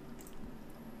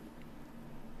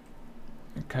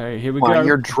 Okay, here we Wow, go.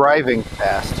 you're driving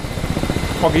fast.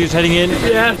 Foggy's heading in.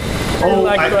 Yeah. Oh,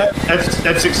 like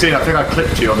F-16, I think I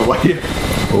clipped you on the way.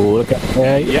 Oh, look at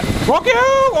yeah. Rock you!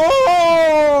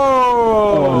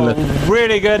 Oh!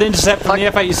 Really good intercept from the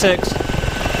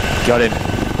F-86. Got him.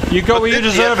 You got what you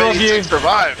deserve, Rock you.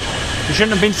 Survived. You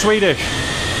shouldn't have been Swedish.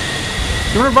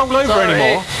 You want to roll over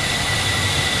anymore?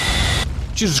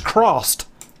 Jesus Christ.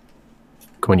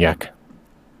 Come on, yak.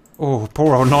 Oh,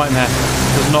 poor old Nightmare.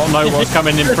 Does not know what's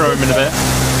coming in for him in a bit.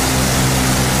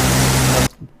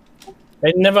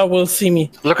 They never will see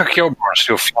me. Look at Kilborn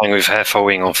still flying with half a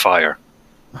wing on fire.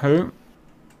 Who?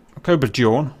 Cobra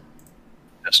John.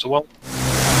 That's the one.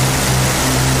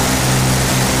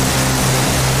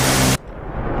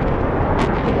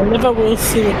 They never will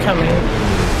see me coming.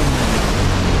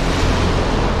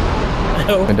 I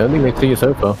don't think they see you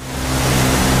so far.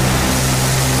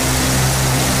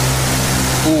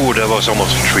 Ooh, that was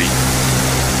almost a tree.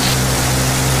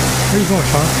 Where are you going,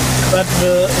 Sean? But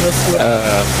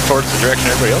Towards the direction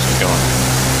everybody else is going.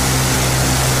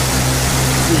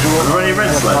 Are there any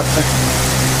Reds left?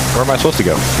 Where am I supposed to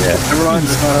go? Yeah. Never mind,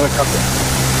 there's not a helicopter.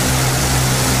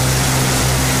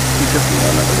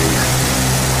 P-51, I believe.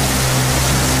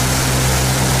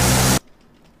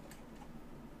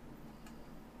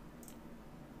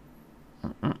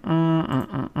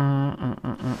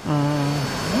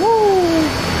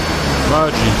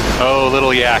 Oh,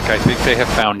 little yak, I think they have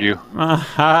found you.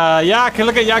 Yak,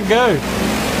 look at Yak go.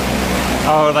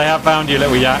 Oh, they have found you,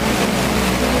 little Yak.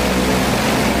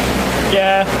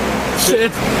 Yeah.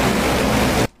 Shit.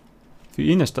 Für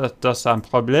ihn ist das ein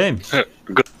Problem.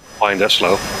 Good flying that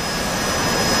slow.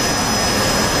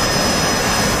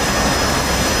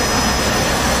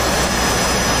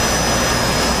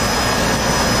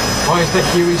 Why is the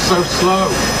Huey so slow?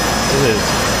 It is.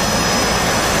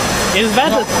 Is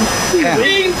that a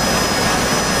thing?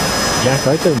 Jack,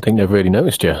 I don't think they've really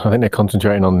noticed you. I think they're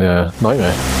concentrating on the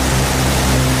nightmare.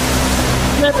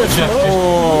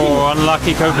 Oh,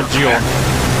 unlucky Copenhagen.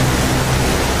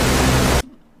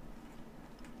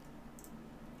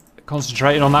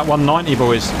 Concentrating on that 190,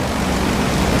 boys.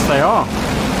 Yes, they are.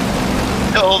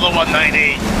 Kill the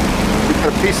 190. We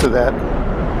got a piece of that.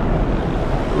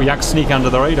 We yak sneak under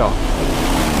the radar.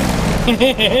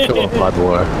 Come on, bad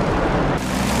boy.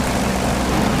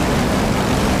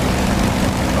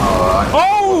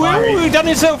 Oh, he done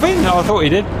himself in. No, I thought he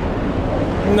did.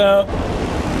 No.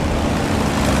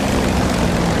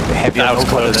 That was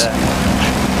close.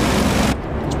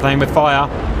 He's playing with fire.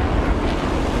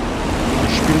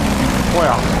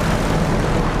 Feuer.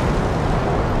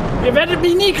 Ihr werdet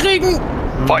mich nie kriegen.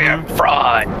 Fire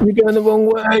fry. You're going the wrong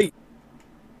way.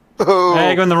 Oh. Hey,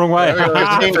 you're going the wrong way. You're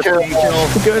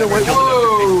going away.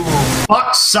 Whoa!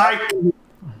 Fuck's sake!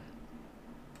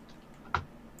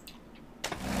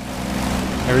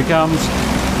 Here he comes.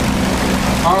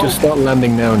 Just start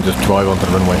landing now and just drive onto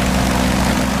the runway.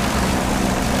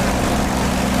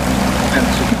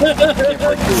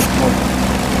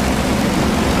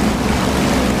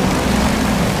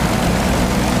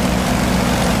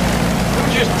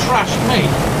 Just trashed me.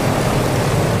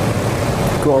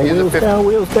 Go on, wheels down,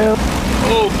 wheels down.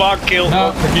 Oh, bog kill.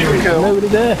 No, Nobody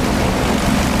there.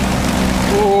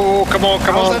 Oh, come on,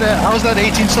 come on. How's that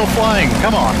 18 still flying?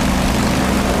 Come on.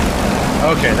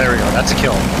 Okay, there we go. That's a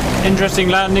kill. Interesting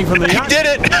landing from the yak. He did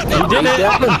it! He did it!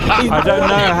 I don't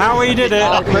know how he did it.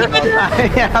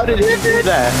 How did he do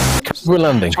that? We're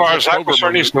landing. As far as I'm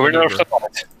concerned, he's moving off the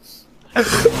planet.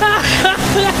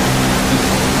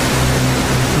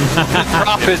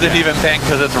 Prop isn't even paying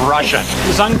because it's Russian.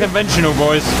 It's unconventional,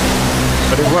 boys.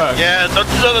 But it worked. Yeah,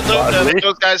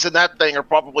 those guys in that thing are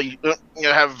probably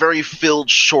have very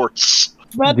filled shorts.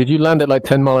 Did you land at like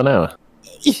 10 mile an hour?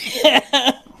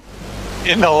 Yeah.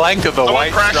 In the length of the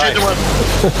white stripe.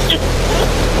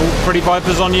 Oh, Pretty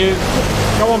Viper's on you.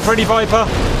 Go on, Pretty Viper.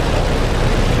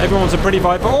 Everyone's a Pretty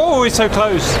Viper. Oh, he's so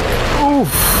close. Oof.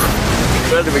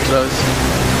 Incredibly close.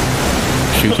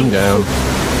 Shooting down.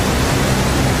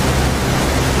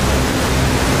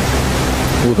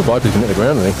 Oh, the Viper's been hit the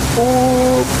ground, I think.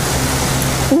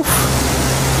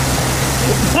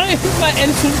 My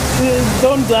engine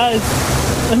don't die.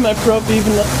 And my prop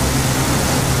even.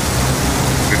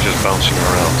 You're just bouncing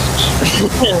around.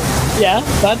 Yeah,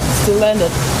 but still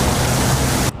landed.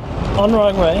 On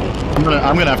wrong way. I'm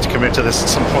gonna have to commit to this at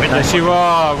some point. Yes, you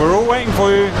are. We're all waiting for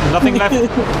you. Nothing left.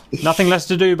 Nothing less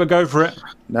to do but go for it.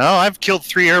 No, I've killed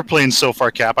 3 airplanes so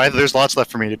far, Cap. There's lots left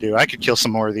for me to do. I could kill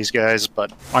some more of these guys,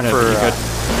 but I know. Pretty good.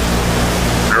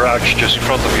 Garage just in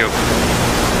front of you.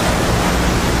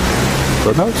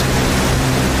 Roadhouse?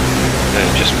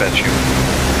 Just bet you.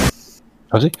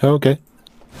 Has he? Oh, okay.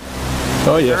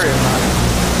 Oh, yes.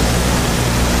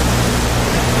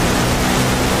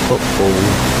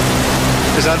 Uh-oh.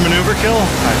 is that a maneuver kill?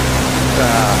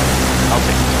 I'll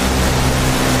take it.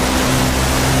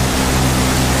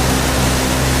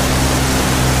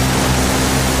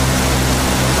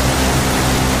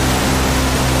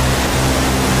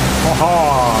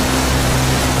 Haha!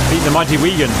 Beat the mighty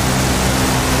Wigan.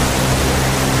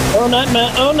 Oh,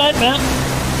 nightmare. Oh, nightmare.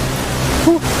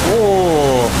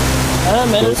 Oh! Ah,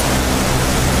 man.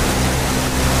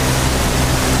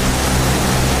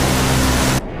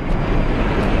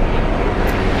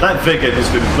 That Vigan has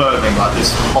been burning like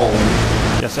this whole.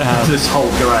 Yes, it has. This whole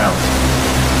ground.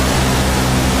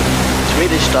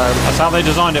 Swedish style. That's how they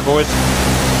designed it, boys.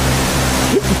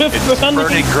 It's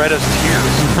burning Greta's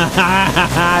tears.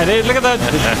 Look at that!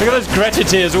 Look at those Greta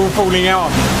tears all falling out,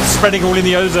 spreading all in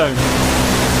the ozone.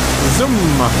 Zoom!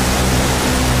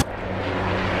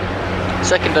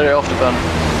 Secondary afterburn.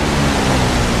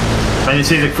 And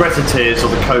it's either Greta tears or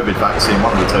the COVID vaccine,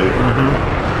 one of the two.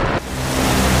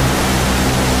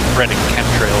 Spreading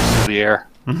chemtrails through the air.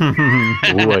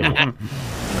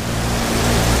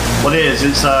 What it is,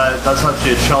 it's that's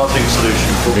actually a charging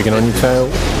solution for Vegan on your tail.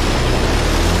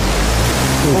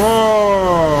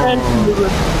 Whoa!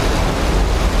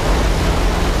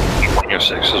 On your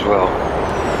 6 as well.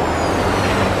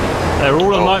 They're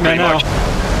all a nightmare now.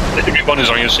 Everyone is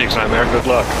on your 6 nightmare. Good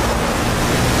luck.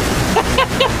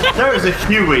 There is a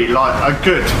Huey like a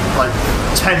good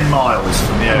 10 miles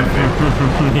from the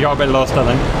airfield. You got a bit lost, I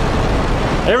think.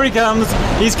 Here he comes.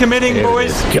 He's committing, Here it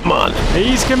boys. is. Come on.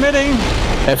 He's committing.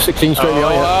 F-16 straight the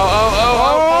eye.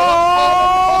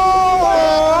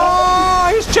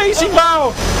 Oh, he's chasing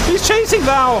Val. He's chasing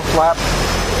Val. Flap.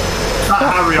 The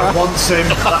Harrier wants him.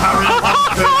 The Harrier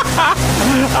wants him.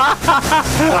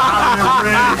 The Harrier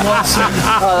really wants him.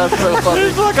 Oh, that's so funny.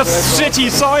 He's like a city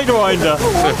sidewinder.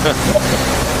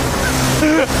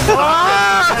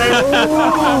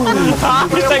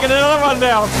 He's taking another one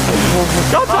down.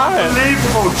 God damn it.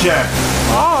 Unbelievable, Jeff.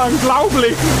 Oh, I'm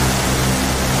globally.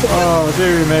 Oh,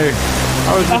 dearie me.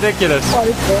 That was ridiculous.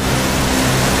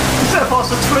 Instead of us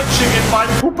twitching in my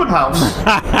Puppenhaus.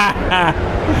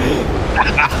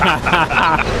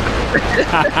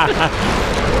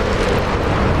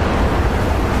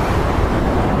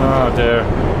 Oh dear.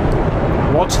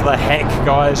 What the heck,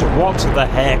 guys? What the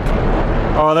heck?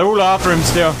 Oh, they're all after him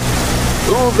still.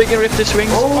 Ooh, Vigan ripped his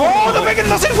wings. Oh, the Vigan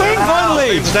doesn't wing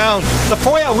finally! It's down. The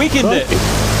foyer weakened it.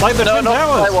 Like the Twin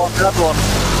Towers. That one.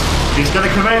 He's going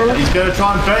to commit. He's going to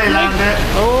try and belly land it.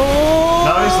 Oh!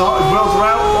 No, he's not. His wheels are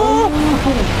out.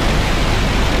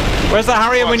 Where's the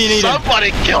Harrier when you need him?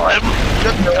 Somebody kill him!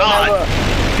 Good God!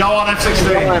 Go on,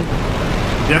 F-16.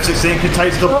 The F-16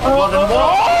 contains the blood and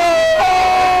water.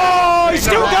 Oh! He's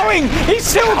still going! He's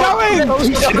still going!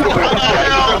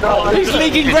 He's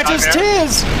leaking Greta's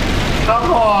tears!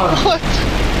 Come on! What?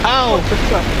 Ow!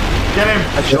 Get him!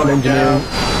 Shot engineering.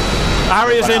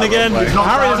 Harrier's in again!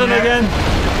 Harrier's in again!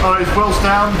 Oh, his wheels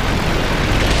down.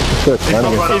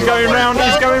 He's going round!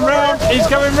 He's going round! He's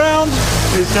going round!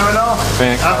 He's going off.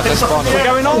 We're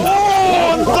going on!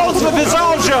 Oh! Und das eine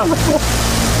Visage!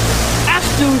 Ach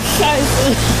du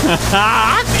Scheiße!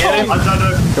 I don't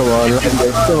know. Go on, Lando.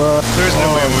 Go on. There's no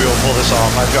way we will pull this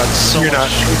off. I've got so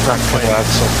much.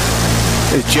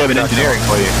 It's German engineering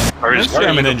for you. Or is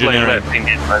German engineering.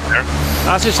 Right there.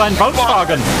 Das ist ein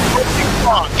Volkswagen! Come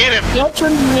on, get him! Der hat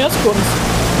schon mehr Sekunden.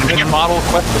 Make a model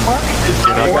question mark?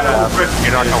 You're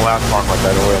not gonna last long with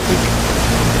that oil leak.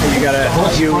 You got a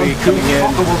Huey coming in.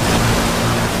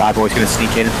 Bad boy's gonna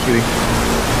sneak in. Huey.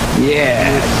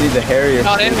 Yeah. See the Harrier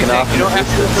sneaking off. You don't have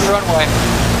to hit the runway.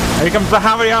 Here comes the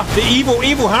Harrier! The evil,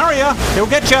 evil Harrier! He'll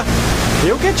get you!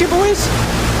 He'll get you, boys!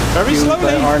 Very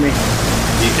slowly! Army.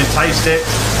 You can taste it.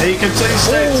 You can taste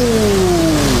it.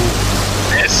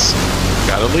 Yes.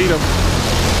 Gotta lead him.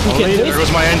 There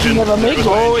goes my engine.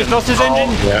 Oh, he's lost his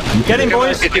engine! Yeah. Get him,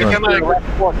 boys!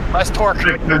 Nice torque. Get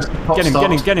him, get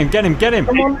him, get him, get him, get him!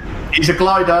 He's a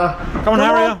glider. Come on,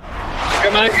 Harrier!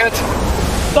 Come on, good.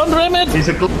 Don't ram it! He's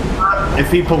a glider. If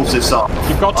he pulls this off.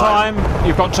 You've got time,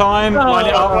 you've got time. Line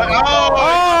it up.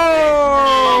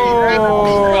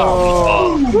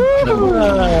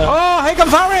 Oh, here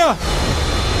comes Harrier!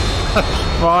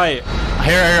 Right.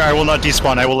 Here, I will not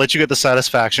despawn. I will let you get the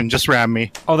satisfaction. Just ram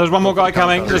me. Oh, there's one more guy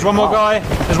coming. There's one more guy.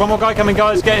 There's one more guy coming,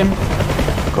 guys. Get him.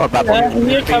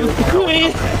 Here comes the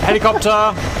Huey!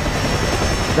 Helicopter.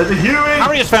 There's a Huey!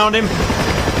 Harrier's found him.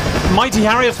 Mighty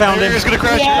Harrier's found him. Harrier's gonna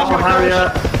crash. Yeah. Come on,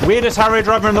 Harrier. Weirdest Harrier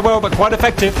driver in the world, but quite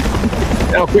effective.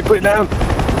 Oh, quick, put it down.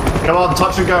 Come on,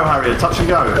 touch and go, Harrier. Touch and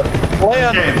go.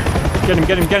 Get him. Get him,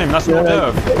 get him, get him. That's what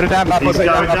I Put it down, bad boy. He's Put it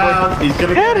going down, bad boy. down. He's going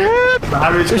to get him.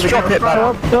 Harry's going Just to drop get it, bad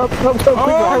him. boy. Stop, quick,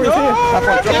 Harry's here. Bad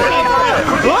boy, drop it.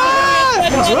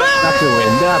 That's a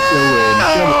win, that's a win.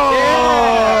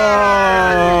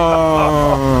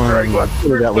 Very good.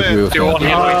 That was real fun.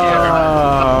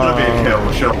 That'll be a kill,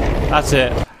 sure. That's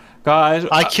it. Guys,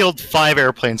 I killed 5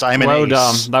 airplanes. I'm an well ace.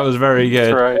 done. That was very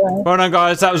good. Right. Well done,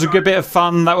 guys. That was a good bit of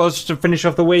fun. That was to finish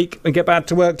off the week and get back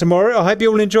to work tomorrow. I hope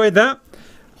you all enjoyed that.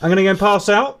 I'm going to go and pass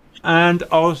out, and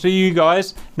I'll see you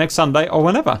guys next Sunday or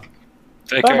whenever.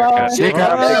 Take care, guys. Take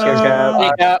care. Bye.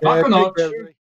 Take care. Back a notch.